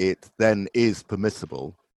where it then is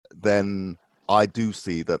permissible, then I do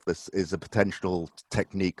see that this is a potential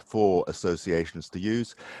technique for associations to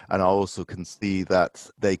use, and I also can see that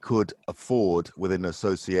they could afford within an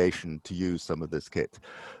association to use some of this kit.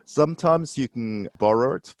 Sometimes you can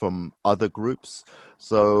borrow it from other groups.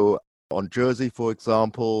 So on Jersey, for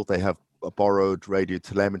example, they have borrowed radio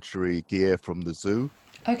telemetry gear from the zoo.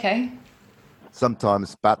 Okay.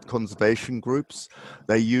 Sometimes bat conservation groups,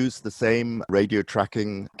 they use the same radio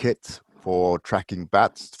tracking kit for tracking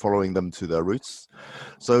bats, following them to their routes.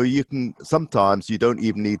 So sometimes you don't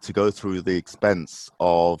even need to go through the expense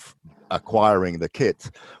of acquiring the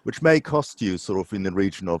kit, which may cost you sort of in the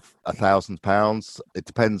region of £1,000. It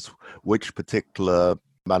depends which particular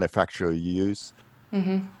manufacturer you use.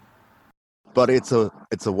 Mm-hmm. But it's a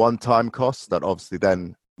one-time cost that obviously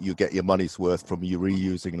then you get your money's worth from you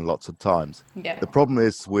reusing lots of times. Yeah. The problem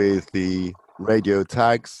is with the radio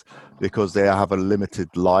tags, because they have a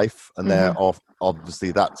limited life, and they're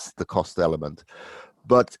obviously that's the cost element.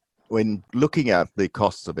 But when looking at the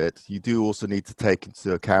cost of it, you do also need to take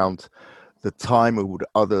into account the time it would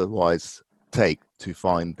otherwise take to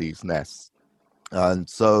find these nests. And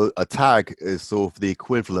so a tag is sort of the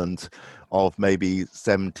equivalent of maybe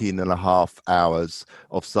 17.5 hours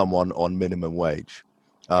of someone on minimum wage.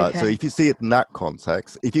 So if you see it in that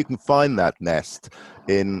context, if you can find that nest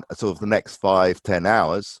in sort of the next 5-10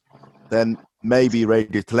 hours, then maybe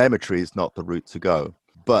radio telemetry is not the route to go.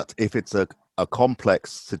 But if it's a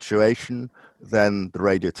complex situation, then the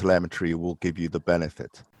radio telemetry will give you the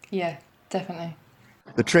benefit. Yeah, definitely.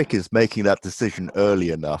 The trick is making that decision early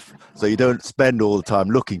enough so you don't spend all the time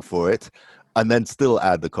looking for it and then still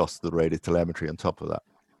add the cost of the radio telemetry on top of that.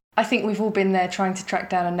 I think we've all been there trying to track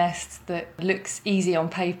down a nest that looks easy on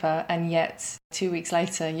paper, and yet 2 weeks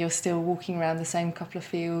later you're still walking around the same couple of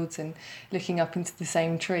fields and looking up into the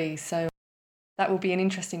same trees. So that will be an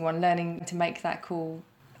interesting one, learning to make that call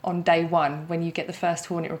on day one when you get the first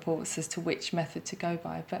hornet reports as to which method to go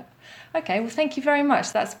by. But okay, well, thank you very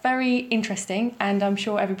much. That's very interesting, and I'm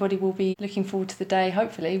sure everybody will be looking forward to the day,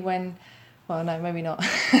 hopefully, when, well, no, maybe not.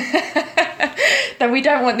 No, we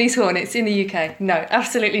don't want these hornets in the UK. No,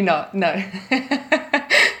 absolutely not. No.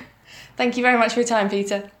 Thank you very much for your time,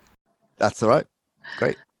 Peter. That's all right.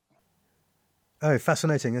 Great. Oh,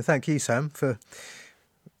 fascinating. And thank you, Sam, for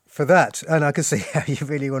that. And I can see how you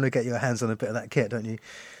really want to get your hands on a bit of that kit, don't you?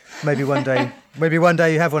 Maybe one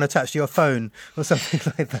day you have one attached to your phone or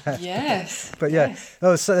something like that. Yes. But yeah, yes.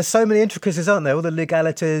 Oh, so there's so many intricacies, aren't there? All the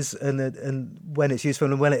legalities and when it's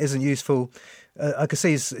useful and when it isn't useful. I can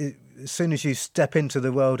see as soon as you step into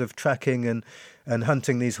the world of tracking and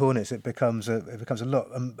hunting these hornets, it becomes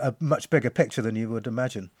a much bigger picture than you would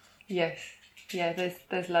imagine. Yes. Yeah.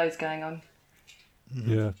 There's loads going on.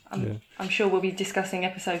 Yeah, I'm sure we'll be discussing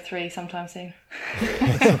episode 3 sometime soon.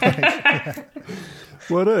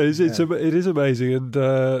 Well, no, it is amazing, and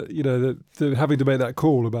the having to make that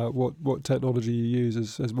call about what technology you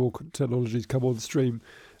use as more technologies come on stream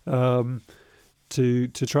to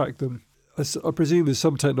track them. I presume there's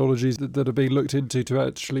some technologies that are being looked into to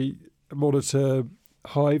actually monitor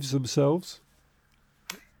hives themselves.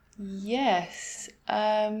 Yes.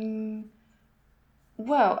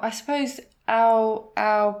 Well, I suppose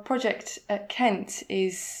our project at Kent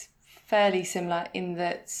is fairly similar in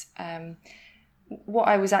that what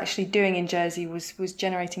I was actually doing in Jersey was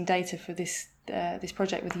generating data for this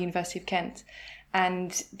project with the University of Kent.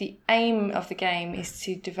 And the aim of the game is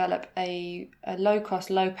to develop a low-cost,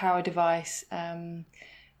 low-power device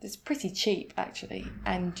that's pretty cheap, actually.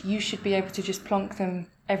 And you should be able to just plonk them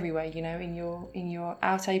everywhere, in your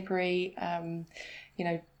out apiary,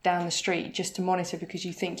 down the street, just to monitor because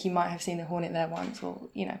you think you might have seen a hornet there once, or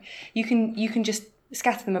you can just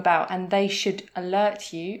scatter them about, and they should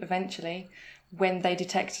alert you eventually when they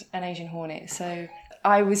detect an Asian hornet. So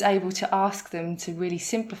I was able to ask them to really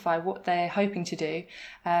simplify what they're hoping to do,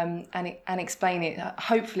 and explain it,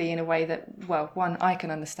 hopefully in a way that, well, one, I can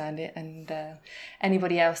understand it, and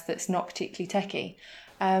anybody else that's not particularly techie.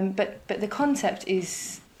 But the concept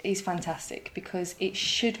is fantastic because it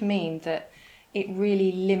should mean that it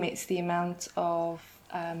really limits the amount of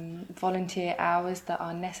volunteer hours that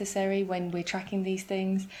are necessary when we're tracking these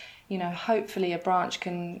things. Hopefully a branch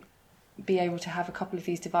can be able to have a couple of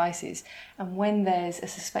these devices, and when there's a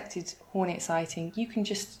suspected hornet sighting, you can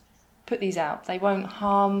just put these out. They won't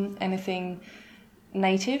harm anything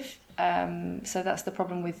native. So that's the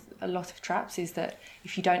problem with a lot of traps, is that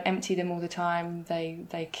if you don't empty them all the time,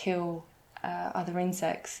 they kill other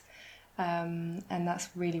insects. And that's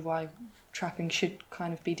really why trapping should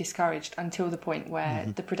kind of be discouraged until the point where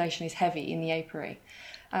the predation is heavy in the apiary,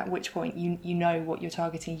 at which point you know what you're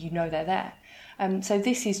targeting, they're there. So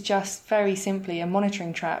this is just very simply a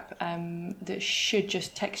monitoring trap that should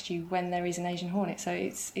just text you when there is an Asian hornet. So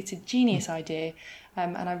it's a genius idea,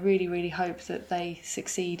 and I really, really hope that they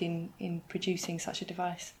succeed in producing such a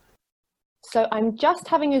device. So I'm just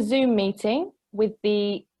having a Zoom meeting with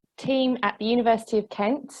the team at the University of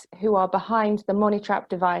Kent who are behind the Monitrap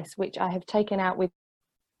device, which I have taken out with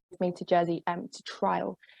me to Jersey to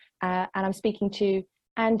trial. And I'm speaking to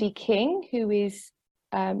Andy King, who is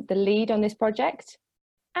the lead on this project.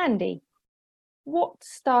 Andy, what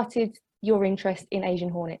started your interest in Asian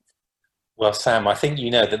hornets? Well, Sam, I think you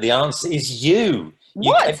know that the answer is you.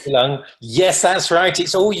 What? You came along. Yes, that's right.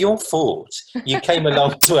 It's all your fault. You came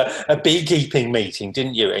along to a beekeeping meeting,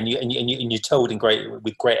 didn't you? And you told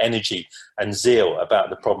with great energy and zeal about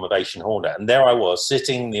the problem of Asian hornet. And there I was,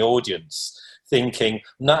 sitting in the audience, thinking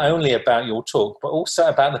not only about your talk, but also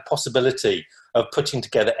about the possibility of putting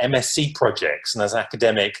together MSc projects. And as an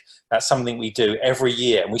academic, that's something we do every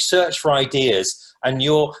year. And we search for ideas. And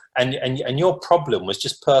your problem was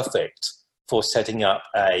just perfect for setting up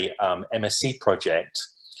a MSc project,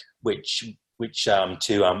 which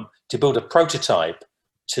to build a prototype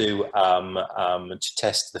to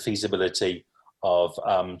test the feasibility of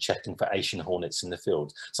checking for Asian hornets in the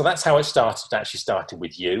field. So that's how it started. It actually started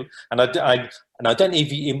with you, and I don't know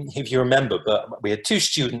if you remember, but we had two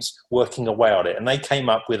students working away on it, and they came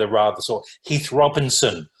up with a rather sort of Heath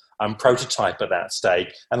Robinson prototype at that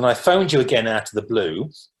stage. And then I phoned you again out of the blue,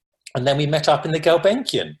 and then we met up in the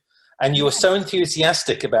Gulbenkian. And you were so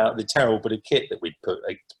enthusiastic about the terrible bit of kit that we'd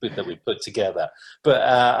put together, but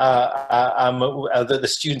the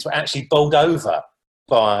students were actually bowled over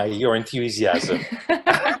by your enthusiasm.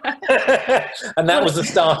 And that was the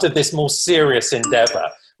start of this more serious endeavour,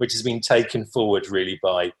 which has been taken forward really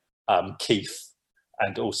by Keith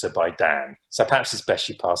and also by Dan. So perhaps it's best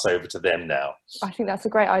you pass over to them now. I think that's a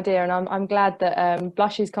great idea, and I'm glad that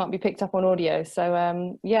blushes can't be picked up on audio.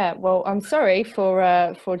 So yeah, well, I'm sorry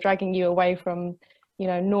for dragging you away from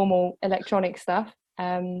normal electronic stuff,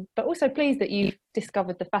 but also pleased that you've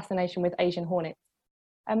discovered the fascination with Asian hornets.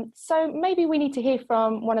 So maybe we need to hear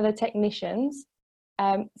from one of the technicians.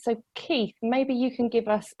 So Keith, maybe you can give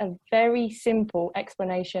us a very simple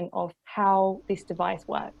explanation of how this device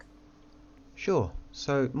works. Sure.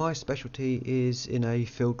 So my specialty is in a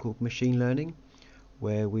field called machine learning,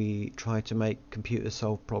 where we try to make computers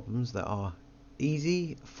solve problems that are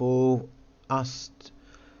easy for us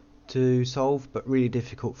to solve, but really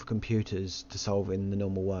difficult for computers to solve in the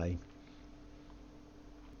normal way.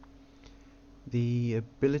 The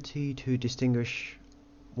ability to distinguish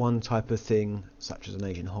one type of thing, such as an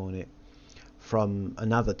Asian hornet, from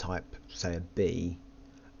another type, say a bee,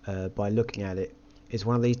 by looking at it, is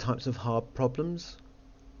one of these types of hard problems.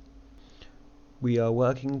 We are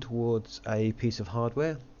working towards a piece of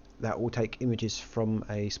hardware that will take images from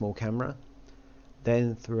a small camera,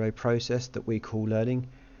 then through a process that we call learning,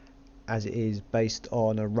 as it is based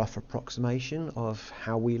on a rough approximation of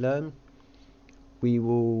how we learn, we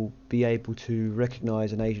will be able to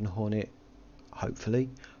recognize an Asian hornet, hopefully,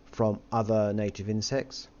 from other native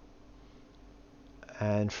insects.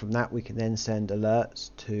 And from that we can then send alerts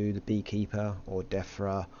to the beekeeper or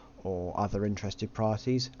DEFRA or other interested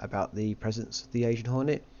parties about the presence of the Asian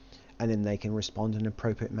hornet, and then they can respond in an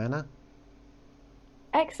appropriate manner.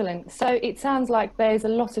 Excellent. So it sounds like there's a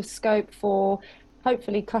lot of scope for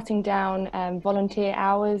hopefully cutting down volunteer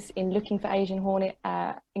hours in looking for Asian hornet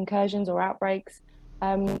incursions or outbreaks.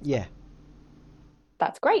 Yeah.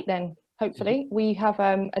 That's great then. Hopefully we have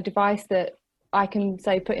a device that I can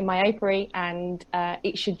say put in my apiary, and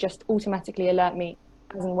it should just automatically alert me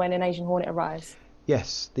as and when an Asian hornet arrives.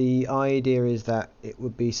 Yes, the idea is that it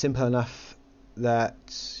would be simple enough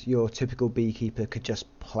that your typical beekeeper could just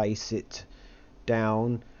place it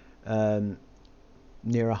down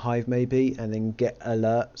near a hive maybe, and then get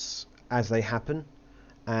alerts as they happen.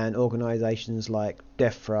 And organisations like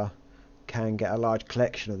DEFRA can get a large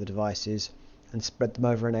collection of the devices and spread them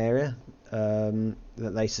over an area that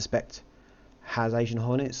they suspect has Asian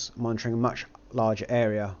hornets, monitoring a much larger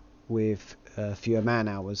area with fewer man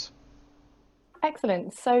hours.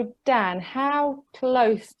 Excellent. So Dan, how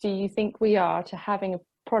close do you think we are to having a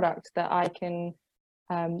product that I can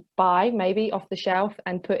buy maybe off the shelf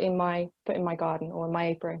and put in my garden or in my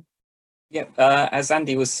apron? Yeah, as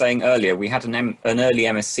Andy was saying earlier, we had an early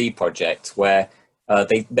MSc project where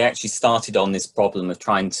they actually started on this problem of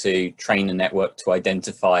trying to train a network to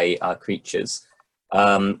identify creatures.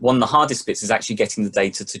 One of the hardest bits is actually getting the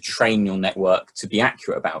data to train your network to be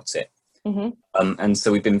accurate about it. Mm-hmm. And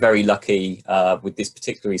so we've been very lucky with this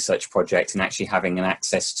particular research project in actually having an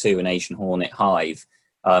access to an Asian hornet hive,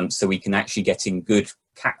 so we can actually get in good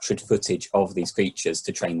captured footage of these creatures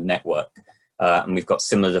to train the network. And we've got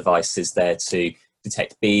similar devices there to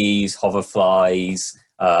detect bees, hoverflies,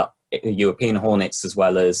 European hornets, as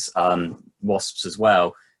well as wasps as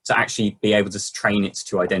well, to actually be able to train it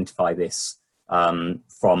to identify this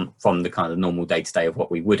from the kind of normal day-to-day of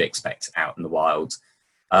what we would expect out in the wild.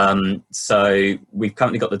 So we've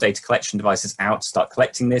currently got the data collection devices out to start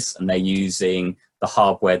collecting this, and they're using the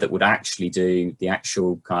hardware that would actually do the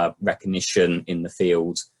actual kind of recognition in the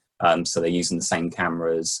field. So they're using the same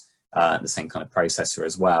cameras, the same kind of processor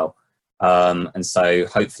as well. And so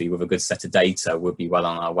hopefully with a good set of data, we'll be well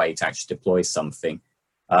on our way to actually deploy something.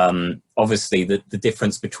 Obviously, the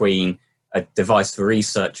difference between a device for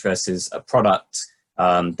research versus a product,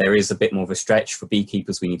 there is a bit more of a stretch for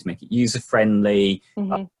beekeepers. We need to make it user-friendly.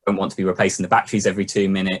 Mm-hmm. Don't want to be replacing the batteries every 2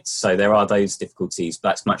 minutes. So there are those difficulties, but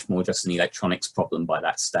that's much more just an electronics problem by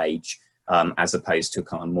that stage, as opposed to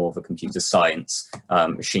kind of more of a computer science,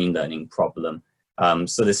 machine learning problem.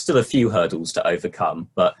 So there's still a few hurdles to overcome,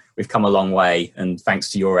 but we've come a long way. And thanks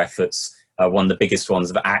to your efforts, one of the biggest ones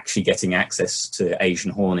of actually getting access to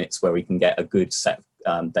Asian hornets, where we can get a good set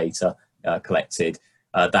of data collected,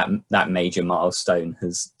 that major milestone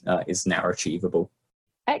is now achievable.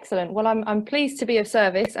 Excellent. Well, I'm pleased to be of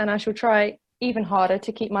service, and I shall try even harder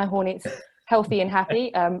to keep my hornets healthy and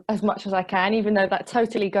happy as much as I can, even though that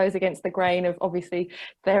totally goes against the grain of, obviously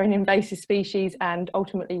they're an invasive species and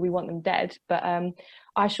ultimately we want them dead. But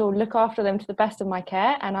I shall look after them to the best of my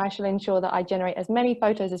care, and I shall ensure that I generate as many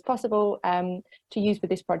photos as possible to use for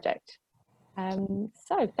this project.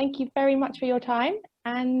 So thank you very much for your time,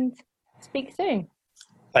 and speak soon.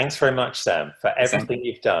 Thanks very much, Sam, for everything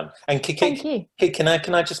you've done. And Thank you. Can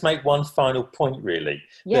I just make one final point, really?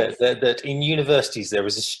 Yes. That in universities there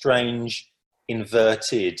is a strange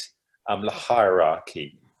inverted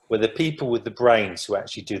hierarchy where the people with the brains who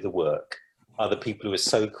actually do the work are the people who are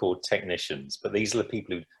so-called technicians, but these are the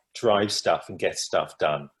people who drive stuff and get stuff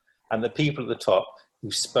done. And the people at the top who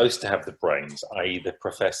are supposed to have the brains, i.e. the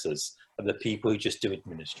professors, are the people who just do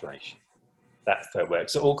administration. That's how it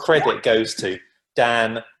works. So all credit goes to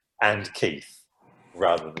Dan and Keith,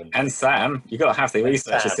 rather than... And Sam. You've got to have the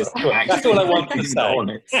research assistant. That's all I want to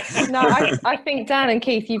say. No, I think Dan and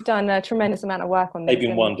Keith, you've done a tremendous amount of work on this. They've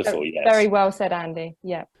been wonderful, yes. Very well said, Andy.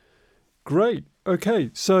 Yeah. Great. Okay,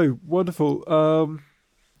 so wonderful.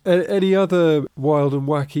 Any other wild and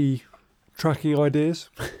wacky tracking ideas?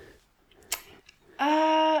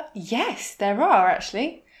 Yes, there are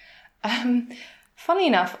actually. Funny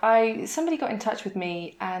enough, somebody got in touch with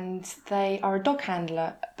me, and they are a dog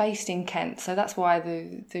handler based in Kent, so that's why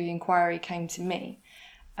the inquiry came to me.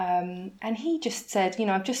 And he just said,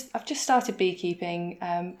 I've just started beekeeping,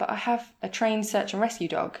 but I have a trained search and rescue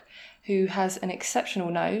dog who has an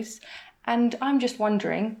exceptional nose, and I'm just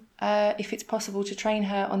wondering if it's possible to train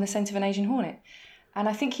her on the scent of an Asian hornet. And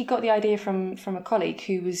I think he got the idea from a colleague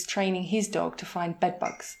who was training his dog to find bed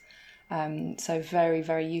bugs. So very,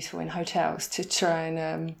 very useful in hotels to try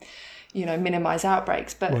and, minimise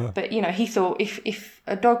outbreaks. But he thought if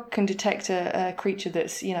a dog can detect a creature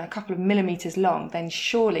that's, a couple of millimetres long, then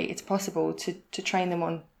surely it's possible to train them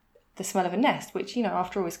on the smell of a nest, which,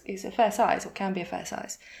 after all is a fair size, or can be a fair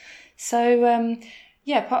size. So,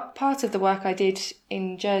 part of the work I did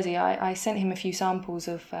in Jersey, I sent him a few samples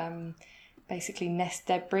of basically nest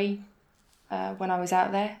debris when I was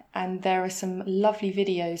out there, and there are some lovely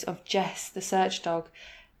videos of Jess, the search dog,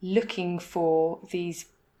 looking for these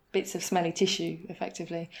bits of smelly tissue,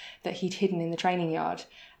 effectively, that he'd hidden in the training yard.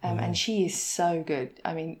 And she is so good.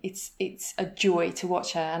 I mean, it's a joy to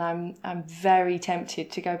watch her, and I'm very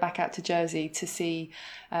tempted to go back out to Jersey to see.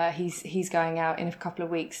 He's going out in a couple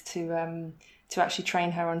of weeks to actually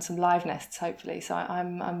train her on some live nests, hopefully. So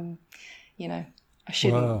I'm I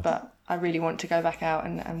shouldn't, but I really want to go back out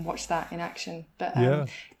and watch that in action. But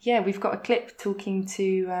we've got a clip talking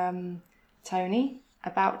to Tony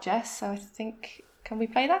about Jess, so I think, can we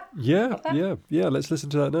play that? Yeah, let's listen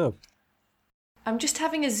to that now. I'm just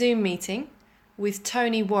having a Zoom meeting with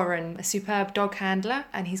Tony Warren, a superb dog handler,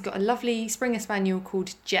 and he's got a lovely Springer Spaniel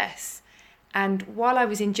called Jess. And while I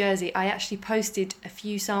was in Jersey, I actually posted a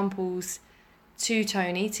few samples to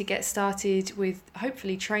Tony to get started with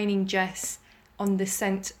hopefully training Jess on the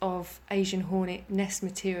scent of Asian hornet nest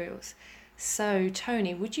materials. So,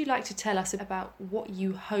 Tony, would you like to tell us about what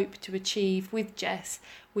you hope to achieve with Jess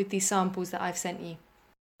with these samples that I've sent you?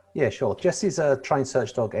 Yeah, sure. Jess is a trained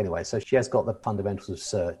search dog anyway, so she has got the fundamentals of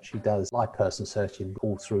search. She does live person searching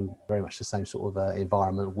all through very much the same sort of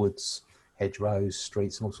environment, woods, hedgerows,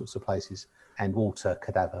 streets, and all sorts of places, and water,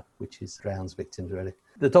 cadaver, which is drowns victims, really.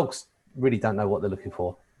 The dogs really don't know what they're looking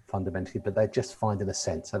for, fundamentally, but they're just finding a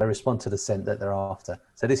scent. So they respond to the scent that they're after.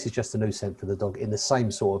 So this is just a new scent for the dog in the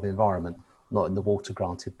same sort of environment, not in the water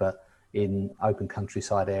granted, but in open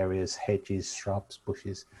countryside areas, hedges, shrubs,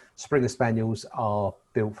 bushes. Springer Spaniels are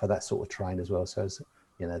built for that sort of terrain as well. So,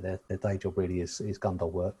 their day job really is gun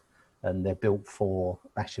dog work, and they're built for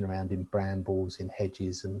bashing around in brambles, in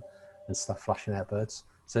hedges and stuff, flushing out birds.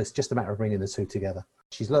 So it's just a matter of bringing the two together.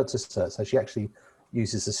 She's learned to search, so she actually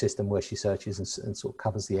uses a system where she searches and sort of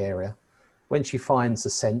covers the area. When she finds the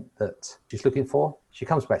scent that she's looking for, she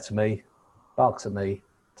comes back to me, barks at me,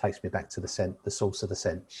 takes me back to the scent, the source of the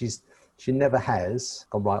scent. She never has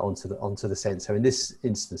gone right onto the scent. So in this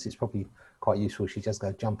instance, it's probably quite useful. She just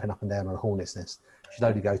go jumping up and down on a hornet's nest. She'd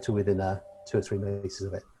only go to within 2 or 3 meters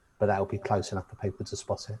of it, but that'll be close enough for people to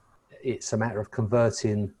spot it. It's a matter of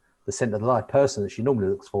converting the scent of the live person that she normally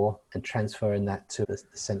looks for and transferring that to the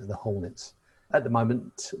scent of the hornets. At the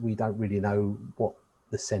moment, we don't really know what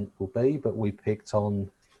the scent will be, but we picked on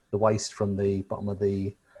the waste from the bottom of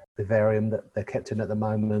the vivarium that they're kept in at the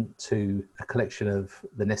moment to a collection of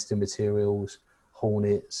the nesting materials,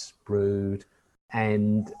 hornets, brood,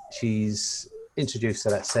 and she's introduced to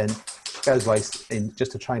that scent. She goes waste in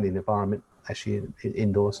just a training environment, actually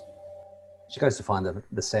indoors. She goes to find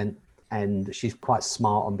the scent, and she's quite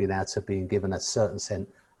smart on being able to be given a certain scent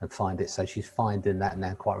and find it. So she's finding that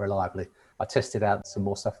now quite reliably. I tested out some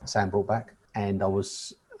more stuff that Sam brought back, and I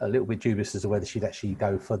was a little bit dubious as to whether she'd actually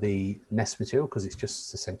go for the nest material, because it's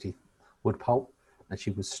just essentially wood pulp, and she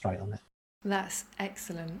was straight on it. That's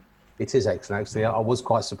excellent. It is excellent, actually. I was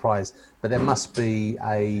quite surprised, but there must be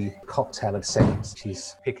a cocktail of scents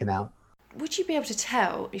she's picking out. Would you be able to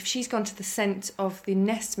tell if she's gone to the scent of the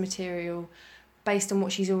nest material based on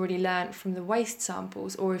what she's already learnt from the waste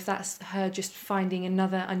samples, or if that's her just finding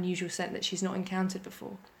another unusual scent that she's not encountered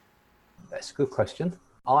before? That's a good question.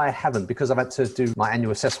 I haven't, because I've had to do my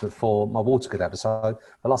annual assessment for my water cadaver. So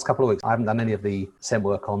the last couple of weeks, I haven't done any of the scent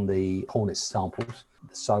work on the hornet samples.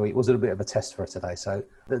 So it was a little bit of a test for her today. So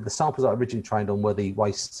the samples I originally trained on were the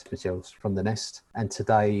waste materials from the nest. And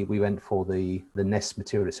today we went for the nest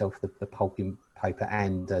material itself, the pulping paper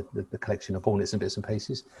and the collection of hornets and bits and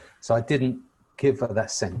pieces. So I didn't give her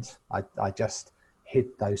that scent. I just hid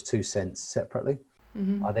those two scents separately.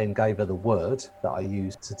 Mm-hmm. I then gave her the word that I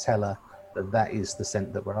used to tell her that is the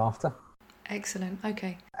scent that we're after. Excellent.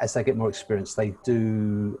 Okay. As they get more experience, they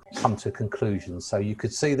do come to conclusions. So you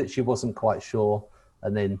could see that she wasn't quite sure,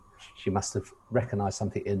 and then she must have recognised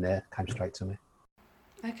something in there, came straight to me.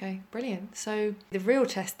 Okay, brilliant. So the real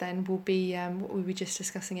test then will be what we were just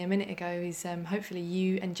discussing a minute ago, is hopefully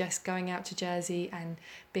you and Jess going out to Jersey and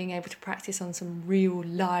being able to practice on some real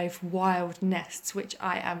live wild nests, which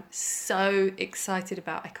I am so excited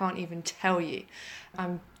about. I can't even tell you.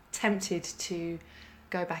 I'm tempted to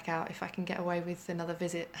go back out if I can get away with another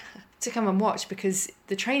visit to come and watch, because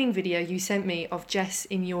the training video you sent me of Jess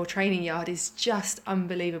in your training yard is just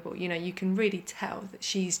unbelievable. You know, you can really tell that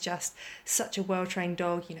she's just such a well-trained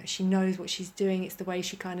dog. You know, she knows what she's doing. It's the way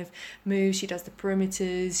she kind of moves. She does the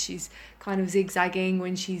perimeters. She's kind of zigzagging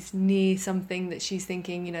when she's near something that she's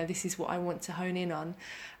thinking, you know, this is what I want to hone in on.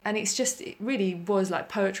 And it really was like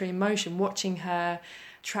poetry in motion, watching her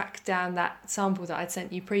track down that sample that I'd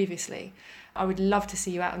sent you previously. I would love to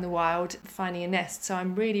see you out in the wild finding a nest. So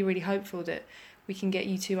I'm really, really hopeful that we can get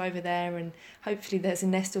you two over there, and hopefully there's a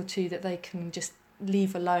nest or two that they can just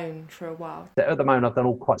leave alone for a while. At the moment, I've done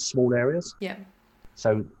all quite small areas. Yeah.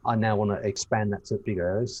 So I now want to expand that to bigger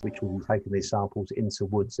areas, which will be taking these samples into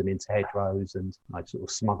woods and into hedgerows, and I sort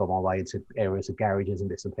of smuggle my way into areas of garages and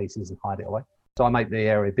bits and pieces and hide it away. So I make the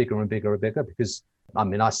area bigger and bigger and bigger, because I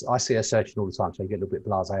mean, I see her searching all the time, so you get a little bit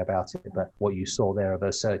blasé about it. But what you saw there of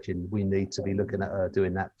her searching, we need to be looking at her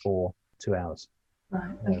doing that for 2 hours. Right.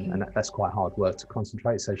 Okay. And that's quite hard work to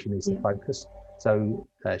concentrate, so she needs to focus. So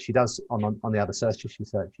she does, on the other searches, she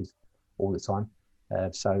searches all the time.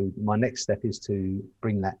 So my next step is to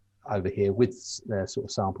bring that over here with sort of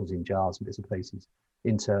samples in jars and bits and pieces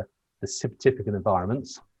into the typical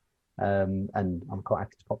environments. And I'm quite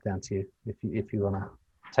happy to pop down to you if you want to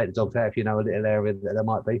take the dogs out. If you know a little area that there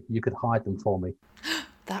might be, you could hide them for me.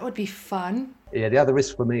 That would be fun. Yeah, the other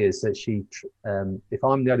risk for me is that she, if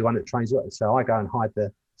I'm the only one that trains her, so I go and hide the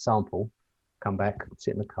sample, come back,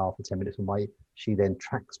 sit in the car for 10 minutes and wait, she then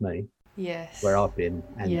tracks me where I've been,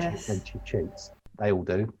 and she cheats. They all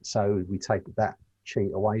do. So we take that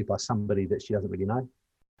cheat away by somebody that she doesn't really know.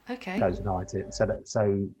 Okay. Goes and hides it.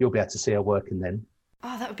 So you'll be able to see her working then.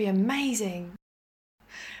 Oh, that would be amazing.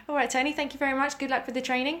 All right, Tony, thank you very much. Good luck with the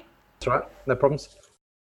training. That's right, no problems.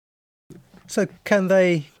 So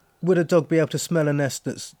would a dog be able to smell a nest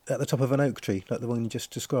that's at the top of an oak tree, like the one you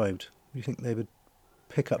just described? Do you think they would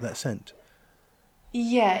pick up that scent?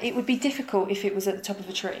 Yeah, it would be difficult if it was at the top of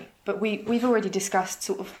a tree, but we've already discussed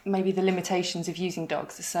sort of maybe the limitations of using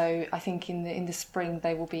dogs. So I think in the spring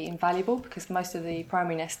they will be invaluable, because most of the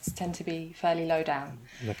primary nests tend to be fairly low down.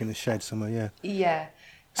 Like in the shed somewhere, yeah. Yeah.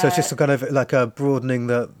 So it's just a kind of like a broadening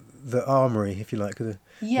the armoury, if you like, the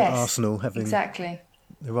arsenal, having exactly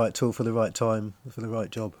the right tool for the right time for the right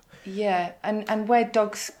job. Yeah, and where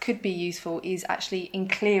dogs could be useful is actually in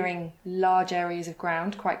clearing large areas of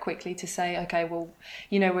ground quite quickly to say, okay, well,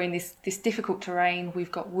 you know, we're in this difficult terrain,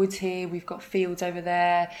 we've got woods here, we've got fields over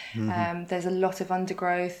there, there's a lot of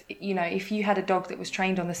undergrowth. You know, if you had a dog that was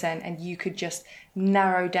trained on the scent and you could just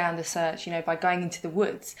narrow down the search, you know, by going into the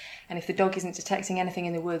woods, and if the dog isn't detecting anything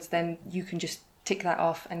in the woods, then you can just tick that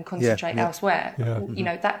off and concentrate elsewhere. You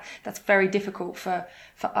know, that's very difficult for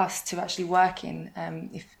us to actually work in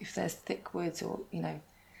if there's thick woods or, you know,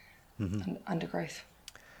 undergrowth.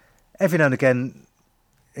 Every now and again,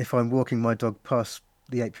 if I'm walking my dog past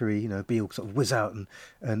the apiary, you know, a bee will sort of whiz out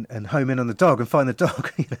and home in on the dog and find the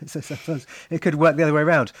dog. You know, so sometimes it could work the other way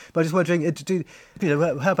around. But I'm just wondering,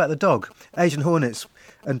 how about the dog? Asian hornets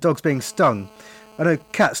and dogs being stung. I know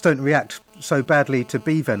cats don't react so badly to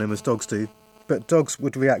bee venom as dogs do, but dogs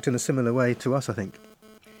would react in a similar way to us, I think.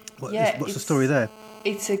 What's the story there?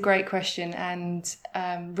 It's a great question, and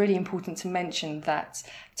really important to mention that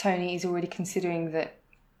Tony is already considering that,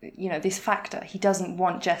 this factor. He doesn't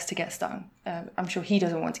want Jess to get stung. I'm sure he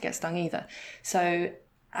doesn't want to get stung either. So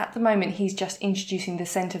at the moment, he's just introducing the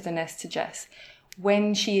scent of the nest to Jess.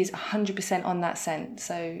 When she is 100% on that scent,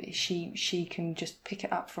 so she can just pick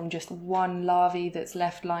it up from just one larvae that's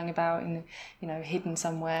left lying about in, hidden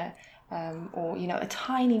somewhere, or a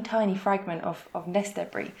tiny fragment of nest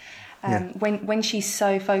debris. When she's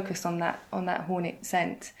so focused on that hornet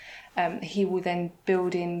scent, he will then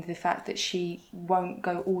build in the fact that she won't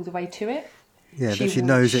go all the way to it. Yeah, she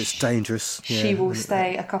knows it's dangerous. Yeah. She will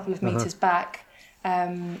stay a couple of meters back.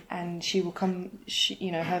 And she will come.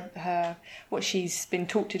 Her what she's been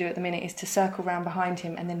taught to do at the minute is to circle round behind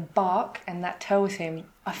him and then bark, and that tells him,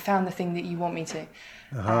 "I found the thing that you want me to."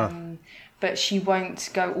 But she won't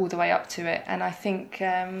go all the way up to it, and I think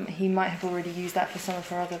he might have already used that for some of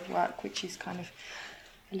her other work, which is kind of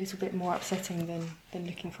a little bit more upsetting than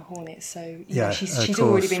looking for hornets. So she's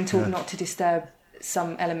already been taught not to disturb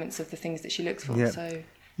some elements of the things that she looks for. Yeah. So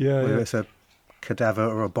whether it's a cadaver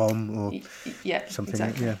or a bomb or something.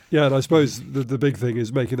 Exactly. Yeah, and I suppose the big thing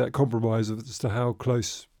is making that compromise as to how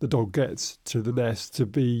close the dog gets to the nest to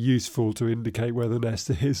be useful to indicate where the nest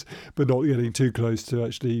is, but not getting too close to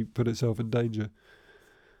actually put itself in danger.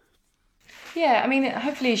 Yeah, I mean,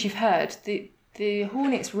 hopefully, as you've heard, the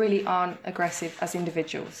hornets really aren't aggressive as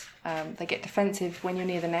individuals. They get defensive when you're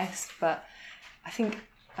near the nest, but I think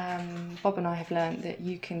Bob and I have learned that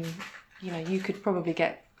you could probably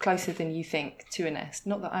get closer than you think to a nest.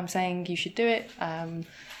 Not that I'm saying you should do it,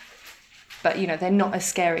 but they're not as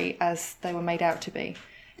scary as they were made out to be.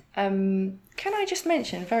 Can I just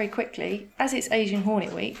mention very quickly, as it's Asian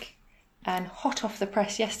Hornet Week, and hot off the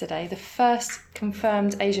press yesterday, the first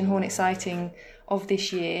confirmed Asian hornet sighting of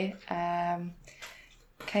this year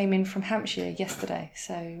came in from Hampshire yesterday.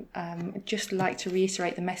 So I'd just like to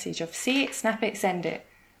reiterate the message of see it, snap it, send it.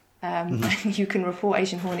 You can report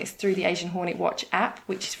Asian hornets through the Asian Hornet Watch app,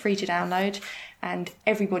 which is free to download, and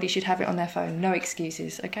everybody should have it on their phone. No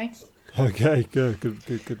excuses, okay? Okay,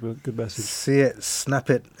 good message. See it,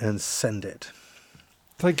 snap it, and send it.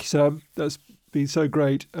 Thank you, Sam. That's been so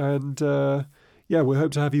great, and we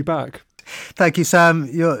hope to have you back. Thank you, Sam.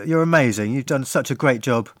 You're amazing. You've done such a great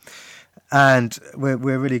job, and we're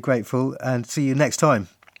really grateful. And see you next time.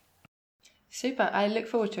 Super. I look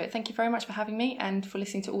forward to it. Thank you very much for having me and for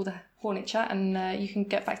listening to all the Hornet chat, and you can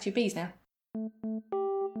get back to your bees now.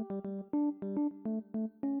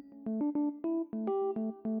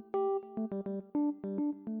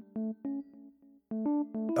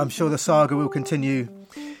 I'm sure the saga will continue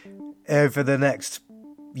over the next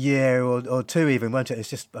year or two even, won't it? It's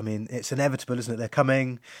just, it's inevitable, isn't it? They're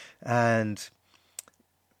coming, and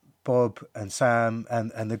Bob and Sam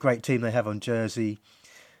and the great team they have on Jersey,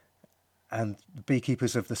 and the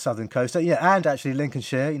beekeepers of the southern coast, and actually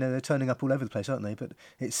Lincolnshire, they're turning up all over the place, aren't they? But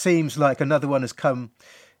it seems like another one has come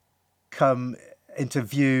into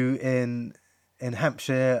view in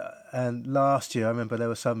Hampshire, and last year I remember there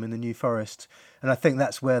were some in the New Forest, and I think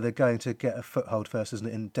that's where they're going to get a foothold first, isn't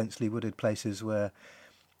it? In densely wooded places where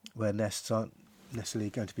nests aren't necessarily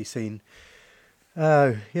going to be seen.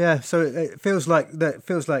 So it feels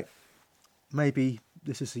like maybe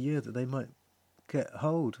this is the year that they might get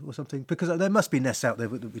hold or something, because there must be nests out there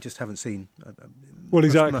that we just haven't seen. Well,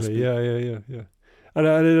 exactly. Yeah. And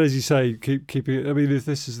as you say, keeping it. If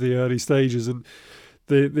this is the early stages, and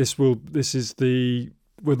this is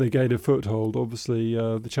when they gain a foothold. Obviously,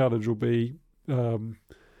 the challenge will be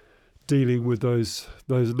dealing with those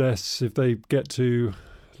nests if they get to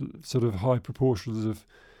sort of high proportions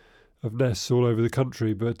of nests all over the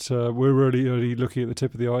country. But we're really only looking at the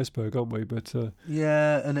tip of the iceberg, aren't we? But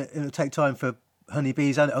and it'll take time for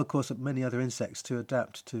honeybees and, of course, many other insects to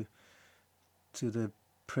adapt to the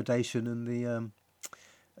predation and the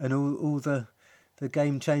and all the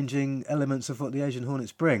game-changing elements of what the Asian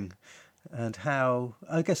hornets bring, and how,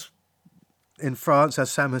 I guess, in France,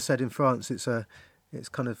 as Sam has said, in France, it's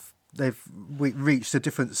kind of they've reached a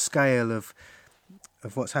different scale of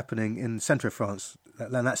what's happening in the centre of France,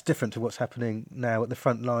 and that's different to what's happening now at the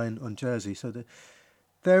front line on Jersey. So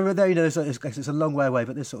it's a long way away,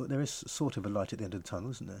 but there is sort of a light at the end of the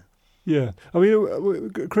tunnel, isn't there? Yeah,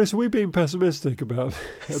 Chris, are we being pessimistic about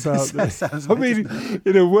this?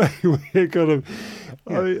 In a way, we're kind of.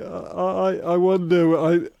 Yeah. I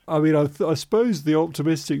wonder. I suppose the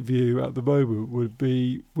optimistic view at the moment would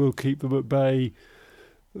be we'll keep them at bay.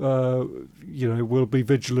 We'll be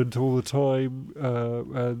vigilant all the time,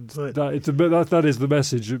 and right. that is the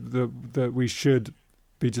message that we should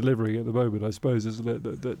be delivering at the moment, I suppose, isn't it?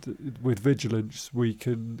 That with vigilance we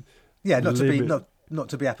can. Yeah, not not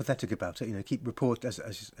to be apathetic about it. Keep report as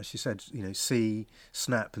you said. See,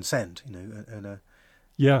 snap, and send. And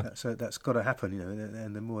that's got to happen.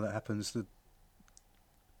 And the more that happens, the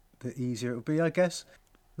easier it will be, I guess.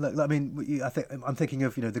 I mean, I'm thinking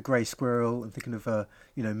of the grey squirrel. I'm thinking of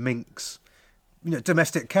minks.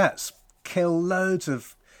 Domestic cats kill loads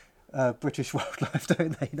of British wildlife,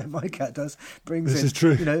 don't they? My cat does. This is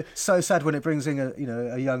true. So sad when it brings in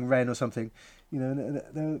a young wren or something.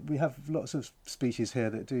 We have lots of species here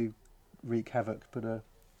that do wreak havoc, but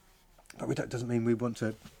doesn't mean we want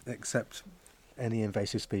to accept any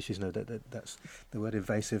invasive species. No, that's the word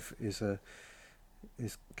invasive is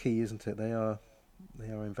key, isn't it? They are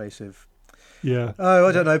invasive. Yeah. Oh,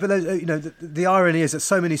 I don't know, but the irony is that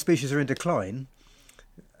so many species are in decline,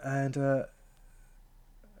 and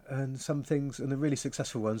some things, and the really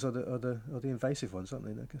successful ones are the invasive ones, aren't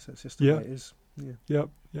they? I guess that's just the way it is. Yeah.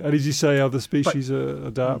 And as you say, other species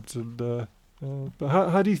adapt. But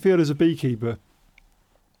how do you feel as a beekeeper?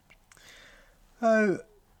 Oh,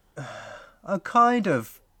 I'm kind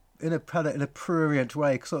of in a prurient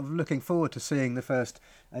way, sort of looking forward to seeing the first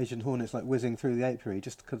Asian hornets whizzing through the apiary,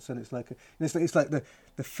 just because then it's like the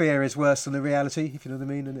fear is worse than the reality, if you know what I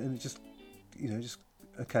mean, and it's just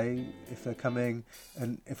okay, if they're coming,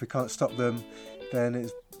 and if we can't stop them, then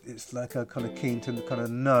it's like a kind of keen to kind of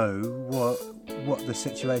know what the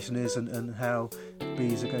situation is and how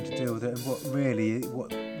bees are going to deal with it,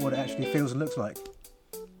 and what it actually feels and looks like.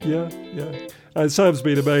 Yeah. And Sam's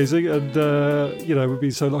been amazing, and we've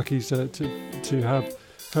been so lucky to have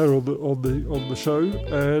her on the show.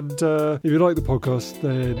 And if you like the podcast,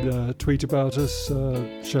 then tweet about us,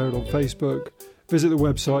 share it on Facebook, visit the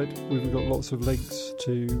website. We've got lots of links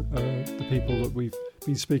to the people that we've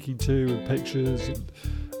been speaking to, and pictures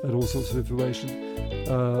and all sorts of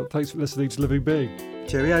information. Thanks for listening to Living Being.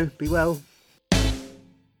 Cheerio. Be well.